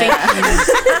 So I think,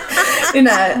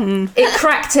 it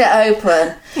cracked it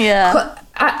open. Yeah.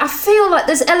 I feel like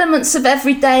there's elements of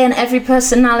every day and every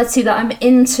personality that I'm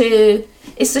into.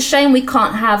 It's a shame we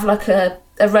can't have like a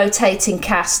rotating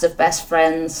cast of best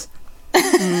friends.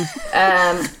 I'm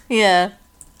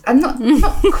not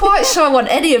quite sure I want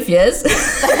any of yours.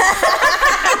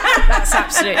 That's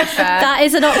absolutely fair. That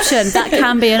is an option. That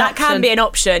can be an option. That can be an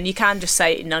option. You can just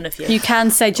say none of you. You can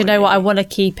say, do you know what, I want to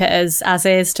keep it as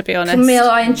is, to be honest. Camille,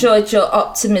 I enjoyed your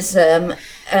optimism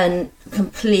and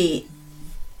complete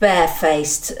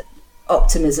barefaced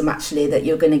optimism, actually, that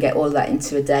you're going to get all of that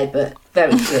into a day, but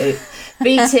very true.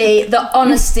 BT, the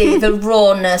honesty, the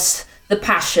rawness, the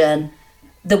passion,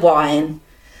 the wine.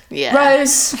 Yeah.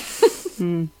 Rose,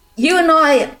 you and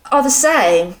I are the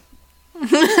same. Are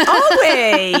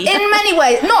we? In many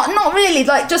ways. Not really,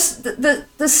 like just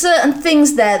the certain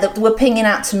things there that were pinging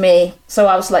out to me. So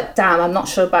I was like, damn, I'm not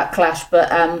sure about Clash,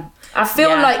 but I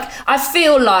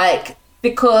feel like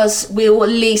because we will at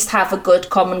least have a good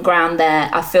common ground there.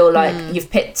 I feel like you've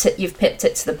pipped it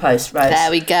to the post, Rose. There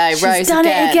we go. She's Rose done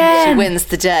it again. She wins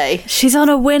the day. She's on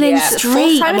a winning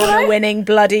streak. I'm on a winning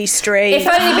bloody streak. If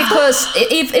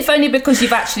only because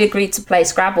you've actually agreed to play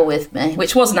Scrabble with me,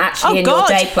 which wasn't actually in your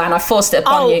day plan. I forced it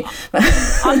upon you.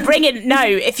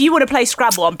 If you want to play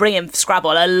Scrabble, I'm bringing Scrabble.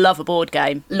 I love a board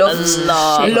game. Love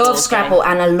Scrabble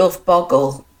and I love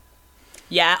Boggle.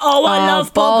 Yeah. Oh, I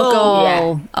love Boggle.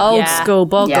 Yeah. Old school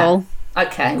Boggle. Yeah.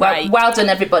 Okay. Well done,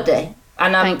 everybody.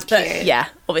 And Thank you. Yeah,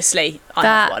 obviously, I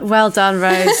have one. Well done,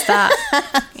 Rose. That.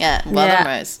 Well done,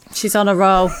 Rose. She's on a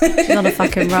roll. She's on a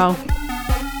fucking roll.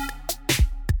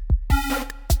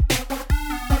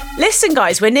 Listen,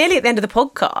 guys, we're nearly at the end of the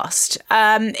podcast.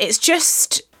 It's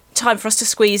just time for us to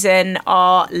squeeze in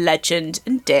our legend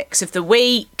and dicks of the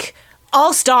week.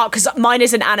 I'll start because mine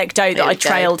is an anecdote that I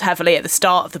trailed heavily at the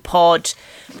start of the pod.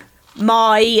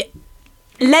 My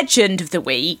legend of the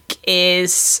week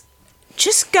is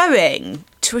just going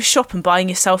to a shop and buying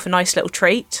yourself a nice little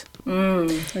treat.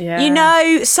 Yeah. You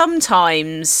know,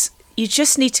 sometimes you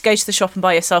just need to go to the shop and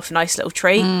buy yourself a nice little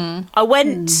treat. I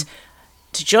went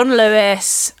to John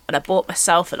Lewis and I bought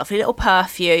myself a lovely little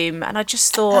perfume, and I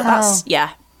just thought,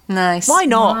 Nice. why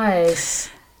not? Nice.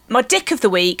 My dick of the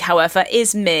week, however,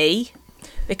 is me,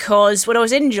 because when I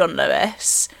was in John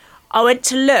Lewis, I went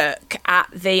to look at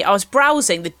I was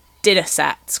browsing the dinner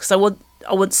sets because I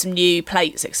want some new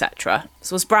plates, etc.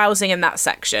 So I was browsing in that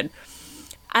section,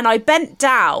 and I bent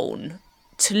down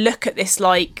to look at this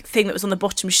like thing that was on the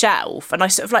bottom shelf, and I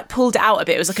sort of like pulled it out a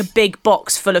bit. It was like a big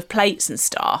box full of plates and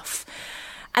stuff,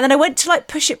 and then I went to like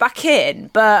push it back in,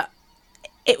 but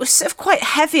it was sort of quite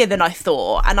heavier than I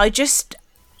thought, and I just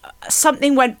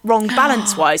something went wrong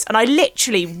balance-wise, and I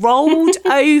literally rolled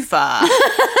over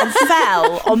and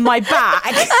fell on my back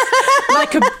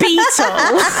like a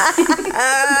beetle.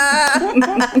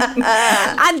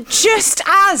 And just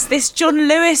as this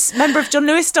member of John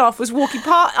Lewis staff was walking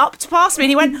up to past me,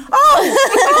 and he went,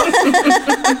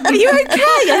 "Oh, are you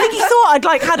okay?" I think he thought I'd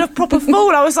like had a proper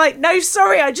fall. I was like, "No,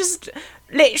 sorry, I just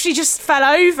literally just fell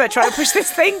over trying to push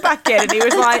this thing back in." And he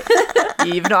was like,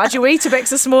 "You've not had your Weetabix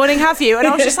this morning, have you?" And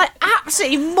I was just like,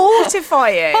 absolutely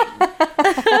mortifying.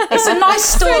 It's a nice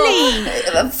story.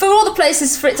 For all the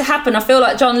places for it to happen, I feel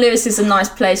like John Lewis is a nice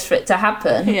place for it to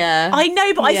happen. Yeah. I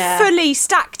know, but I fully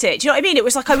stacked it. Do you know what I mean? It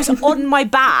was like I was on my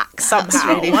back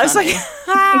somehow. Really I was like,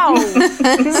 how?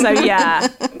 So yeah.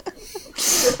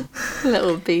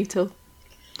 Little beetle.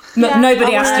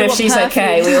 Nobody asked her if she's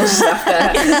okay. We all just left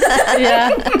her. Yeah.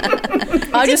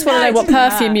 I just want to know what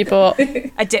perfume you bought.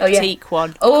 A diptyque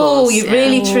one. Oh, you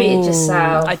really treated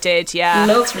yourself. I did, yeah.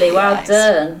 Lovely, well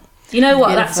done. You know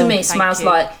what? That to me Thank smells you.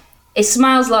 like. It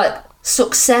smells like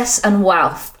success and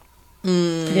wealth.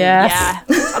 Yes. Yeah.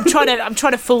 I'm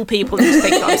trying to fool people into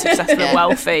thinking I'm successful and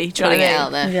wealthy. Do you know Putting it what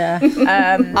out there. Yeah.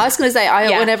 I was going to say,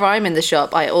 Yeah. whenever I'm in the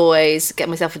shop, I always get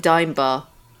myself a dime bar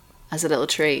as a little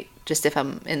treat, just if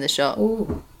I'm in the shop.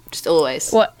 Ooh. Just always.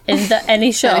 What,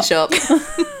 any shop? Any shop.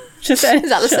 Just Is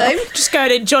that the same? Just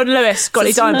going in John Lewis, got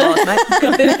any dime bars, mate?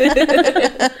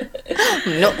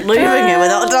 Not leaving it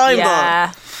without a dime bar.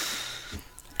 Yeah.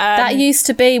 That used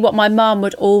to be what my mum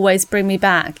would always bring me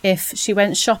back if she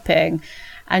went shopping,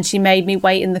 and she made me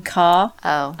wait in the car.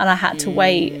 Oh. And I had to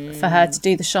wait for her to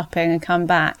do the shopping and come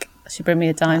back. She'd bring me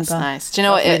a dime That's bar. nice. Do you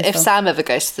know what? If Beautiful. Sam ever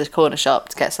goes to the corner shop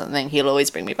to get something, he'll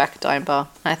always bring me back a dime bar.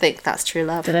 I think that's true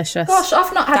love. Delicious. Gosh,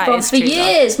 I've not had That one is for true,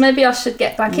 years. Maybe I should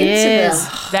get back into them.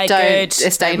 They're Don't. good.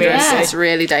 It's They're dangerous. really good. It's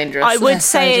really dangerous. I would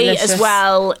so say delicious. as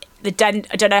well, I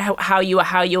don't know how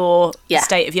your Yeah.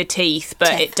 state of your teeth,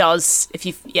 but it does. If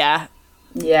you Yeah.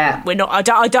 we're not. I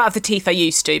don't have the teeth I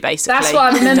used to. Basically, That's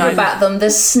what I remember about them. The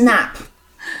snap.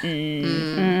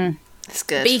 It's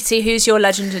good. Beatty, who's your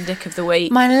legend and dick of the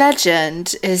week? My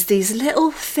legend is these little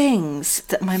things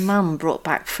that my mum brought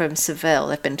back from Seville.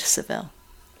 They've been to Seville.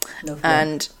 Lovely.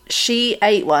 And she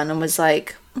ate one and was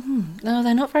like, no,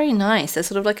 they're not very nice. They're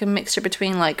sort of like a mixture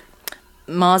between like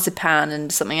marzipan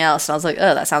and something else. And I was like,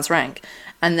 oh, that sounds rank.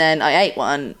 And then I ate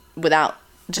one without,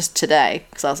 just today,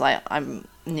 because I was like, I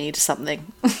need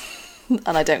something.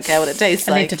 And I don't care what it tastes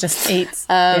I like. need to just eat.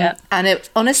 Yeah. And it,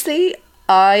 honestly,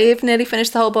 I've nearly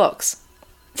finished the whole box.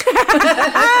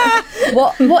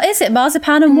 What is it?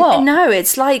 Marzipan and what? No,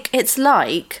 it's like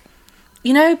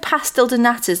you know, pastel de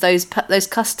natas, those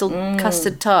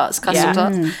custard tarts,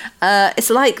 tarts. It's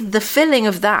like the filling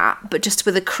of that, but just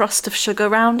with a crust of sugar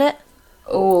around it.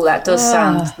 Oh, that does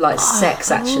sound like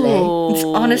sex, actually.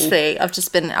 Honestly, I've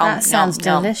just been. That sounds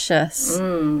delicious.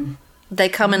 They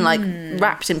come in like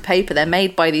wrapped in paper. They're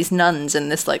made by these nuns in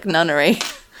this like nunnery,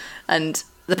 and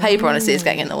the paper honestly is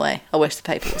getting in the way. I wish the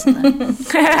paper wasn't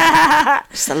there.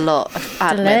 Just a lot of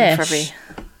admin for every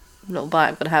little bite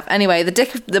I've got to have. Anyway,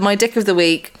 my dick of the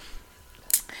week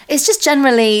is just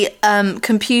generally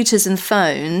computers and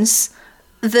phones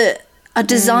that are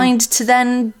designed to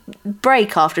then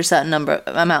break after a certain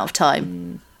amount of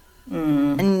time.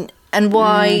 And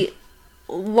why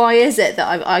is it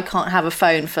that I can't have a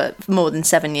phone for more than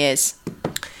 7 years?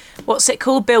 What's it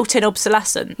called? Built-in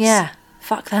obsolescence. Yeah,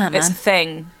 fuck that, man. It's a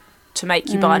thing to make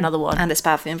you buy another one. And it's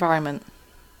bad for the environment.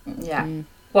 Yeah.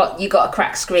 What, you got a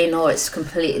cracked screen or it's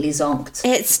completely zonked?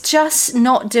 It's just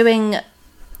not doing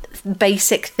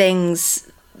basic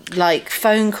things, like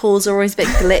phone calls are always a bit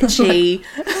glitchy.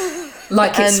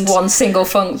 Like it's one single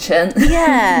function.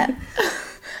 Yeah.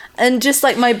 And just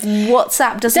like my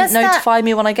WhatsApp doesn't notify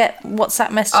me when I get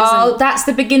WhatsApp messages. Oh, that's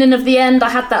the beginning of the end. I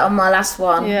had that on my last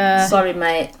one. Yeah. Sorry,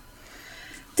 mate.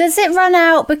 Does it run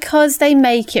out because they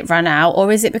make it run out,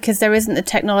 or is it because there isn't the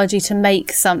technology to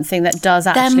make something that does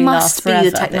actually last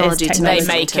forever? There must be the technology to They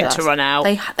make it to run out.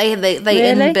 They Really?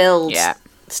 inbuild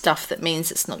stuff that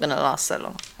means it's not going to last so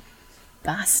long.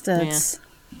 Bastards.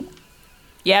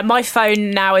 Yeah, my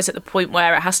phone now is at the point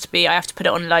where I have to put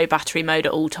it on low battery mode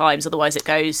at all times, otherwise it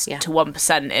goes to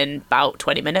 1% in about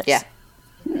 20 minutes. Yeah.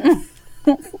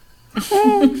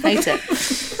 Hate it.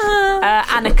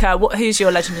 Annika, who's your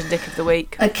legend and dick of the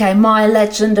week? Okay, my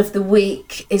legend of the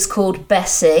week is called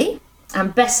Bessie,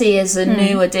 and Bessie is a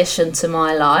new addition to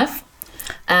my life.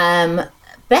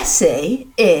 Bessie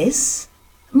is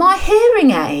my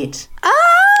hearing aid.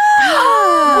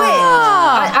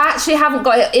 I actually haven't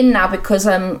got it in now because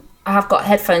I have got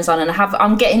headphones on and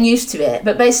I'm getting used to it.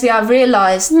 But basically, I've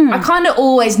realised I kind of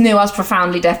always knew I was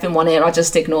profoundly deaf in one ear. I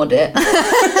just ignored it.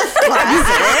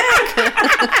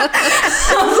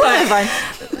 Like,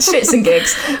 shits and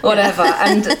gigs, whatever.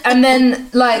 And then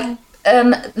like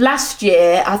last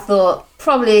year, I thought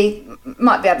probably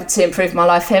might be able to improve my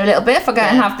life here a little bit if I go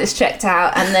and have this checked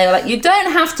out. And they were like, you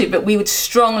don't have to, but we would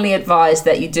strongly advise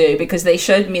that you do, because they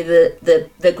showed me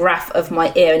the graph of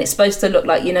my ear, and it's supposed to look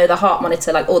like, the heart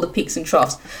monitor, like all the peaks and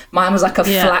troughs. Mine was like a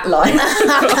flat line.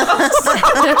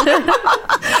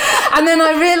 And then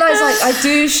I realised, like, I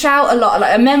do shout a lot.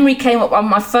 Like, a memory came up on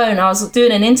my phone. I was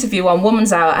doing an interview on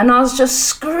Woman's Hour, and I was just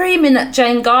screaming at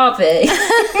Jane Garvey.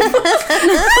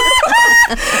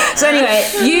 So anyway,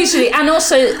 usually, and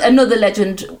also another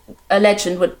legend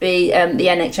would be the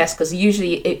NHS, because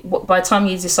usually by the time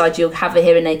you decide you'll have a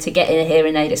hearing aid, to get in a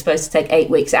hearing aid, it's supposed to take 8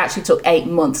 weeks. It actually took 8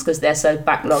 months because they're so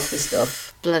backlogged with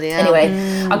stuff. Bloody hell.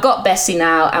 Anyway, I got Bessie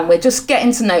now, and we're just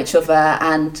getting to know each other,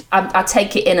 and I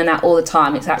take it in and out all the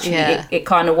time. It's actually, it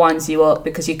kind of winds you up,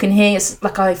 because you can hear,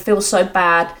 like, I feel so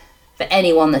bad for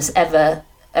anyone that's ever...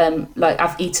 like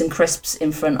I've eaten crisps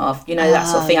in front of, that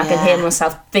sort of thing. I can hear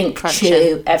myself think,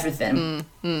 chew, everything.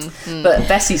 But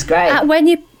Bessie's great.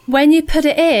 When you put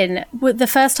it in, the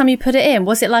first time you put it in,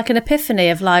 was it like an epiphany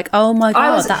of like, oh my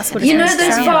God, that's what it's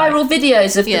those viral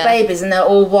videos of the babies and they're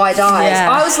all wide eyes? Yeah.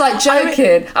 I was like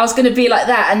joking. I was going to be like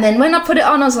that. And then when I put it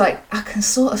on, I was like, I can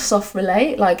sort of soft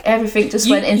relate. Like everything just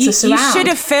went into surround. You should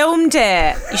have filmed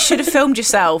it. You should have filmed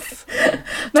yourself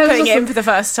putting it in for the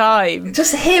first time.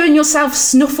 Just hearing yourself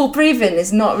snuffle breathing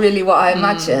is not really what I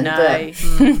imagined.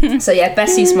 So yeah,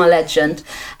 Bessie's my legend.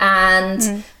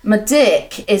 And my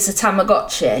dick is a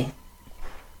Tamagotchi.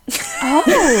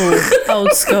 Oh,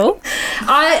 old school.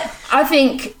 I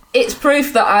think it's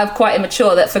proof that I'm quite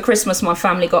immature, that for Christmas my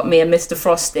family got me a Mr.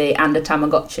 Frosty and a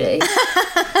Tamagotchi.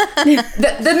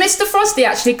 the Mr. Frosty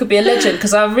actually could be a legend,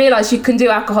 because I realised you can do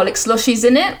alcoholic slushies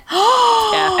in it.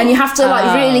 And you have to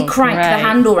really crank the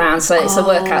handle round, so it's a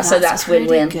workout, so that's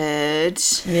win-win. Good.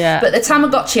 Yeah. But the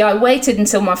Tamagotchi, I waited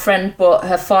until my friend brought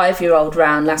her 5-year-old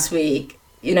round last week,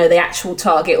 the actual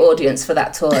target audience for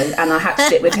that toy, and I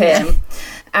hatched it with him.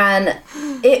 And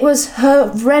it was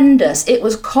horrendous. It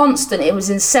was constant. It was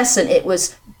incessant. It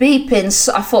was beeping.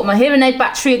 So I thought my hearing aid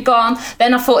battery had gone.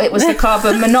 Then I thought it was the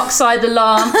carbon monoxide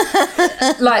alarm.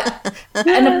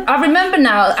 And I remember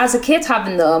now as a kid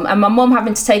having them, and my mum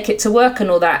having to take it to work and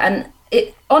all that. And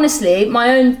it, honestly,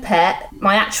 my own pet,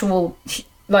 my actual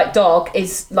dog,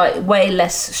 is way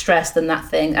less stressed than that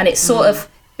thing. And it's sort of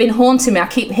been haunting me. I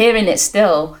keep hearing it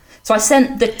still. So I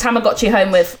sent the Tamagotchi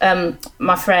home with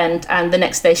my friend, and the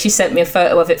next day she sent me a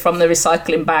photo of it from the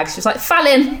recycling bag. She was like,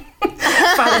 Fallon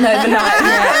overnight.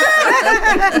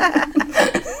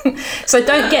 So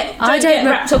don't get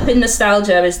wrapped up in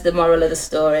nostalgia is the moral of the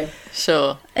story.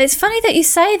 Sure. It's funny that you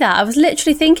say that. I was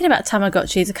literally thinking about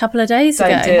Tamagotchis a couple of days ago.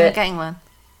 Don't do it. Getting one.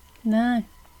 No.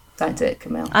 Don't do it,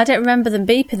 Camille. I don't remember them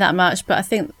beeping that much, but I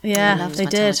think, they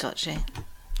did. Tamagotchi.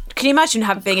 Can you imagine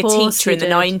being a teacher in the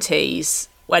 90s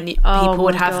when people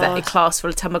would have that class full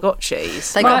of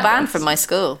Tamagotchis? They got banned from my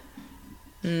school.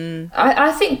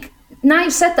 I think, now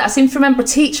you've said that, I seem to remember a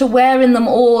teacher wearing them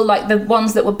all, like the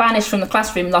ones that were banished from the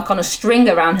classroom, like on a string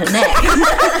around her neck.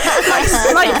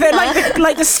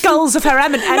 like the skulls of her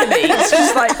enemies,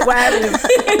 just like wearing them.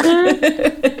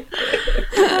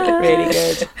 Really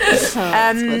good.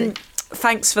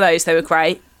 Thanks for those, they were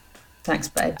great. Thanks,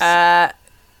 babes.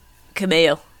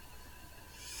 Camille.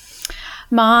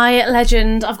 My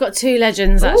legend, I've got 2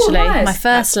 legends actually. Ooh, nice. My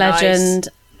first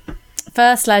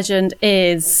legend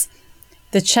is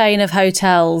the chain of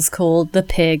hotels called The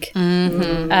Pig.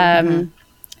 Went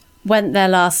there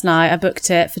last night. I booked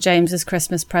it for James's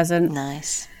Christmas present.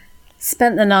 Nice.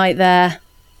 Spent the night there.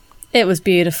 It was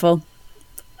beautiful.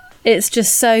 It's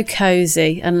just so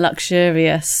cosy and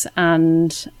luxurious,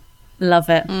 and love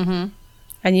it. And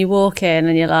you walk in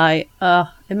and you're like,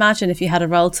 oh, Imagine if you had a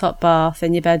roll-top bath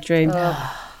in your bedroom.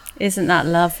 Isn't that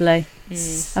lovely?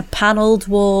 A panelled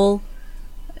wall.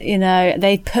 You know,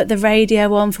 they put the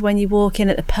radio on for when you walk in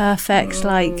at the perfect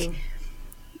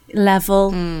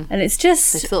level, and it's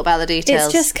just They've thought about the details.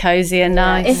 It's just cozy and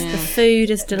nice. The food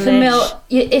is delicious. Camille,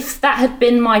 if that had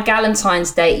been my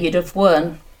Galentine's date, you'd have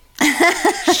won.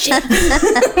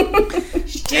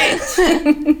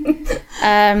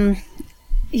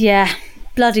 Yeah,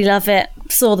 bloody love it.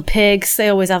 Saw the pigs. They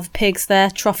always have pigs there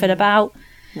troughing about.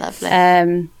 Lovely.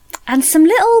 And some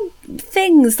little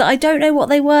things that I don't know what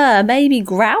they were. Maybe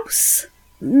grouse,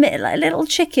 like little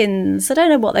chickens. I don't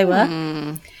know what they were.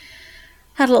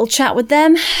 Had a little chat with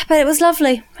them, but it was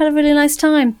lovely. Had a really nice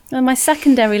time. And my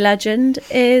secondary legend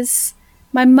is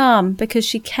my mum, because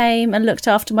she came and looked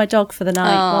after my dog for the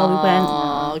night while we went.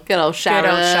 Oh, good old Sharon.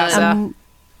 Good old Shazza.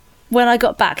 When I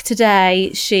got back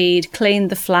today, she'd cleaned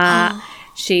the flat.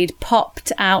 She'd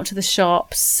popped out to the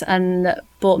shops and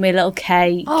bought me a little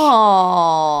cake.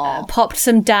 Oh, Popped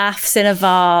some daffs in a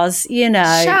vase. You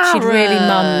know, she'd really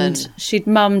mummed. She'd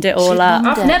mummed it all up.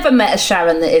 I've never met a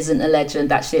Sharon that isn't a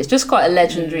legend, actually. It's just quite a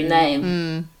legendary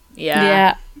name.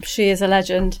 Yeah, she is a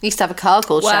legend. we used to have a car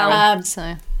called Sharon.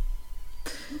 So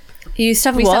You used to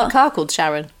have we a used to have what? a car called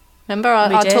Sharon. Remember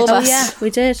our did. tour Oh bus? yeah, we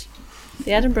did.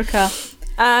 The Edinburgh car.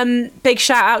 Big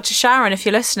shout out to Sharon if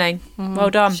you're listening. Well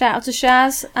done. Shout out to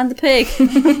Shaz and the pig.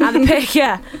 And the pig,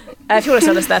 yeah. If you want to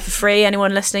sell us there for free,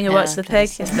 anyone listening who works for the pig,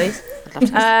 yes please.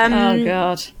 Oh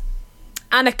God.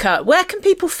 Annika, where can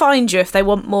people find you if they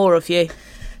want more of you?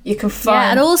 You can Yeah,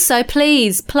 find... and also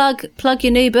please plug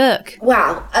your new book.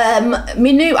 Wow.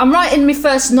 I'm writing my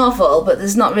first novel, but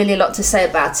there's not really a lot to say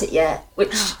about it yet,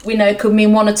 which we know could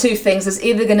mean one or two things. There's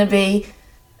either going to be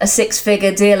a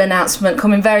 6-figure deal announcement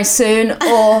coming very soon,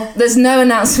 or there's no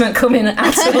announcement coming at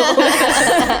all.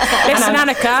 Listen,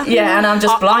 Annika. Yeah, and I'm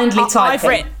just blindly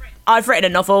typing. I've written a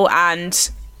novel,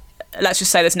 and let's just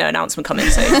say there's no announcement coming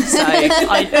soon. So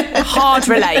I hard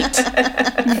relate.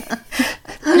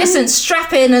 Listen,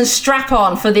 strap in and strap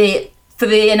on for the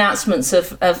announcements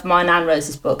of mine and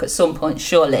Rose's book at some point,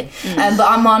 surely. But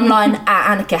I'm online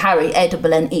at Annika Harry,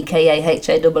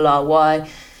 ANNEKAHARRY.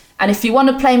 And if you want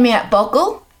to play me at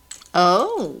Boggle,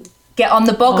 get on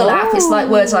the Boggle app. It's like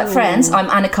Words Like Friends. I'm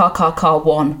Annika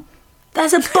KK1.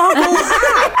 There's a bottle.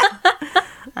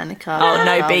 Annika. Oh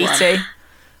no, BT.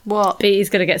 What? Beatty's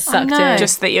gonna get sucked no. in.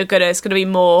 Just that you're gonna. It's gonna be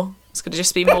more. It's gonna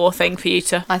just be more thing for you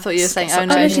to. I thought you were saying, oh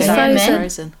no, no, she's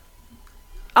frozen.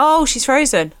 Oh, she's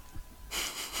frozen.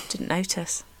 Didn't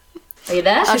notice. Are you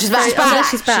there? Oh, she's back.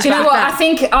 She's back. Do you know what? I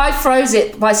think I froze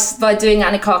it by doing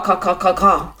Annika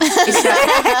KK.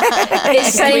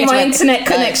 It's saying my internet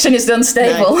connection is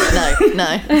unstable.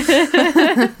 No.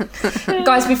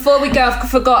 Guys, before we go, I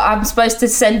forgot I'm supposed to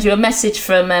send you a message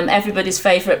from everybody's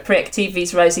favourite prick,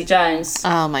 TV's Rosie Jones.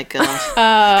 Oh my god.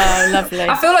 Oh, lovely.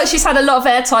 I feel like she's had a lot of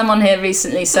airtime on here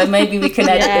recently, so maybe we can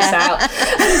edit this out.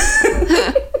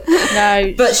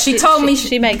 No, But she told me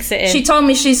she makes it in. She told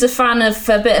me she's a fan of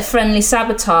a bit of Friendly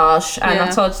Sabotage, and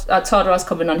I told her I was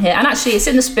coming on here. And actually, it's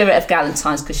in the spirit of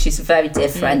Galentine's because she's a very dear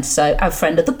friend, so a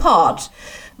friend of the pod.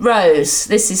 Rose,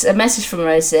 this is a message from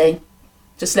Rosie.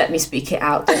 Just let me speak it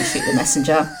out. Don't shoot the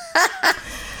messenger.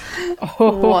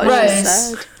 What she Rose,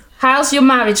 said. how's your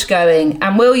marriage going?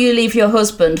 And will you leave your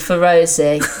husband for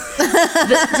Rosie?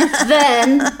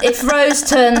 Then, if Rose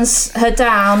turns her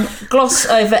down, gloss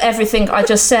over everything I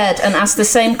just said and ask the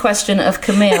same question of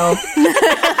Camille.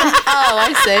 Oh,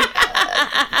 I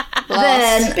see.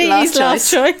 Then, Beatty's last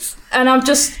choice. and I'm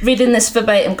just reading this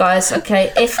verbatim, guys,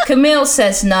 okay? If Camille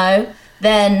says no,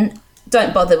 then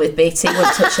don't bother with BT.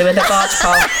 Won't touch her with a barge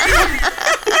pole.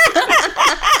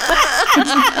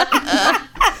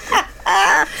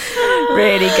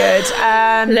 Really good.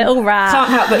 Little rat. Can't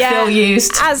help but feel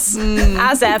used. As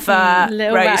ever,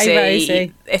 Little ratty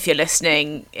Rosie. if you're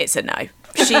listening, it's a no.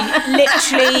 She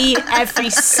literally every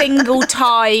single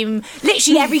time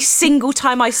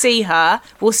I see her,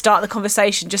 will start the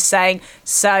conversation just saying,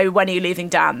 "So when are you leaving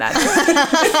Dan then?"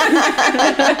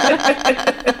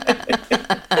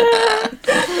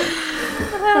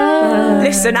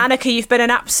 Listen, Annika, you've been an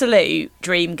absolute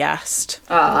dream guest.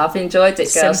 Oh, I've enjoyed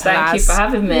it, girls. Simple Thank you as. for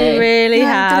having You me. really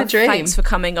Yeah, have. did a dream. Thanks for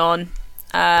coming on.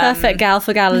 Perfect gal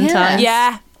for Galentine's.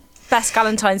 Yeah, best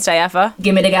Galentine's Day ever.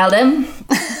 Give me the Galdem.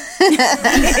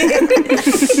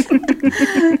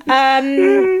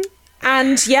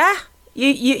 And yeah,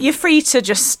 you're free to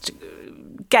just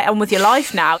get on with your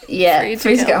life now. Yeah, Free to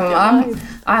please get get on on.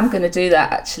 I'm going to do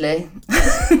that, actually.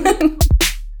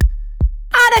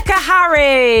 Annika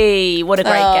Harry, what a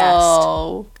great guest.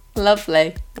 Oh,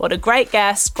 Lovely. What a great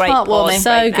guest. Great Heartwarming.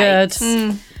 So good.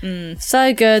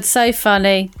 So good, so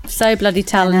funny, so bloody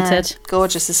talented.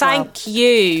 Gorgeous as well. Thank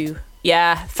you.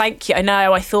 Yeah, thank you. I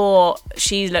know, I thought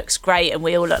she looks great and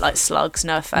we all look like slugs,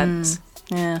 no offence.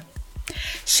 Yeah.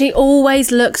 She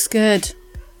always looks good.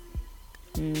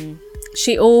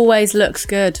 She always looks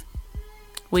good.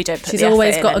 We don't put She's the effort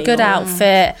always in got a good anymore.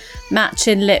 outfit,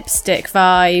 matching lipstick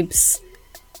vibes.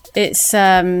 It's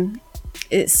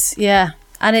yeah.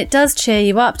 And it does cheer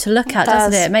you up to look at,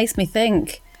 doesn't it? It makes me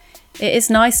think. It is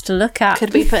nice to look at.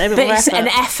 Could we put a bit But more it's effort? an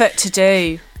effort to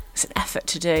do. It's an effort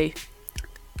to do.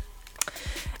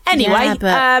 Anyway,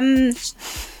 Yeah,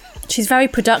 she's very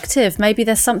productive. Maybe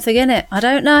there's something in it. I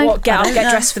don't know. what, get I up, don't get know.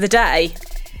 dressed for the day?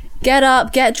 Get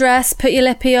up, get dressed, put your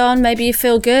lippy on. Maybe you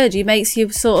feel good. It makes you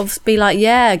sort of be like,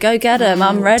 yeah, go get him.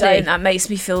 I'm ready. That makes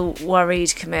me feel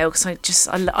worried, Camille, because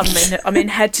I'm in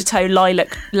head to toe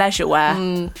lilac leisure wear.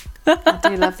 I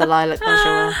do love the lilac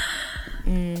leisure.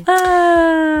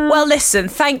 Well, listen,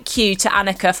 thank you to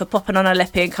Annika for popping on her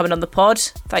lippy and coming on the pod.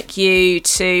 Thank you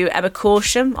to Emma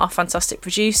Corsham, our fantastic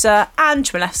producer, and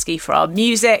Chmielewski for our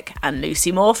music, and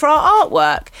Lucy Moore for our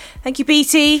artwork. Thank you,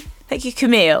 BT. Thank you,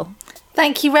 Camille.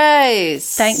 Thank you,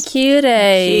 Rose. Thank you,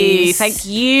 Ray. Thank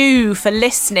you for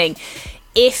listening.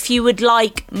 If you would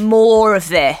like more of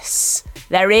this,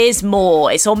 there is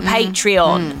more. It's on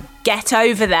Patreon. Get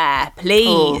over there,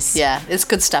 please. Oh, yeah, it's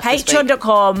good stuff. this week.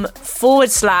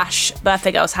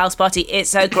 Patreon.com/Birthday Girls House Party.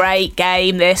 It's a great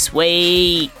game this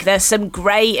week. There's some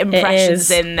great impressions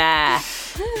is. in there.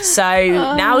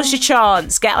 So now's your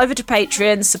chance. Get over to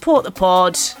Patreon, support the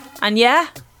pod, and yeah,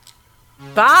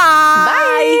 bye.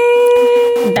 Bye.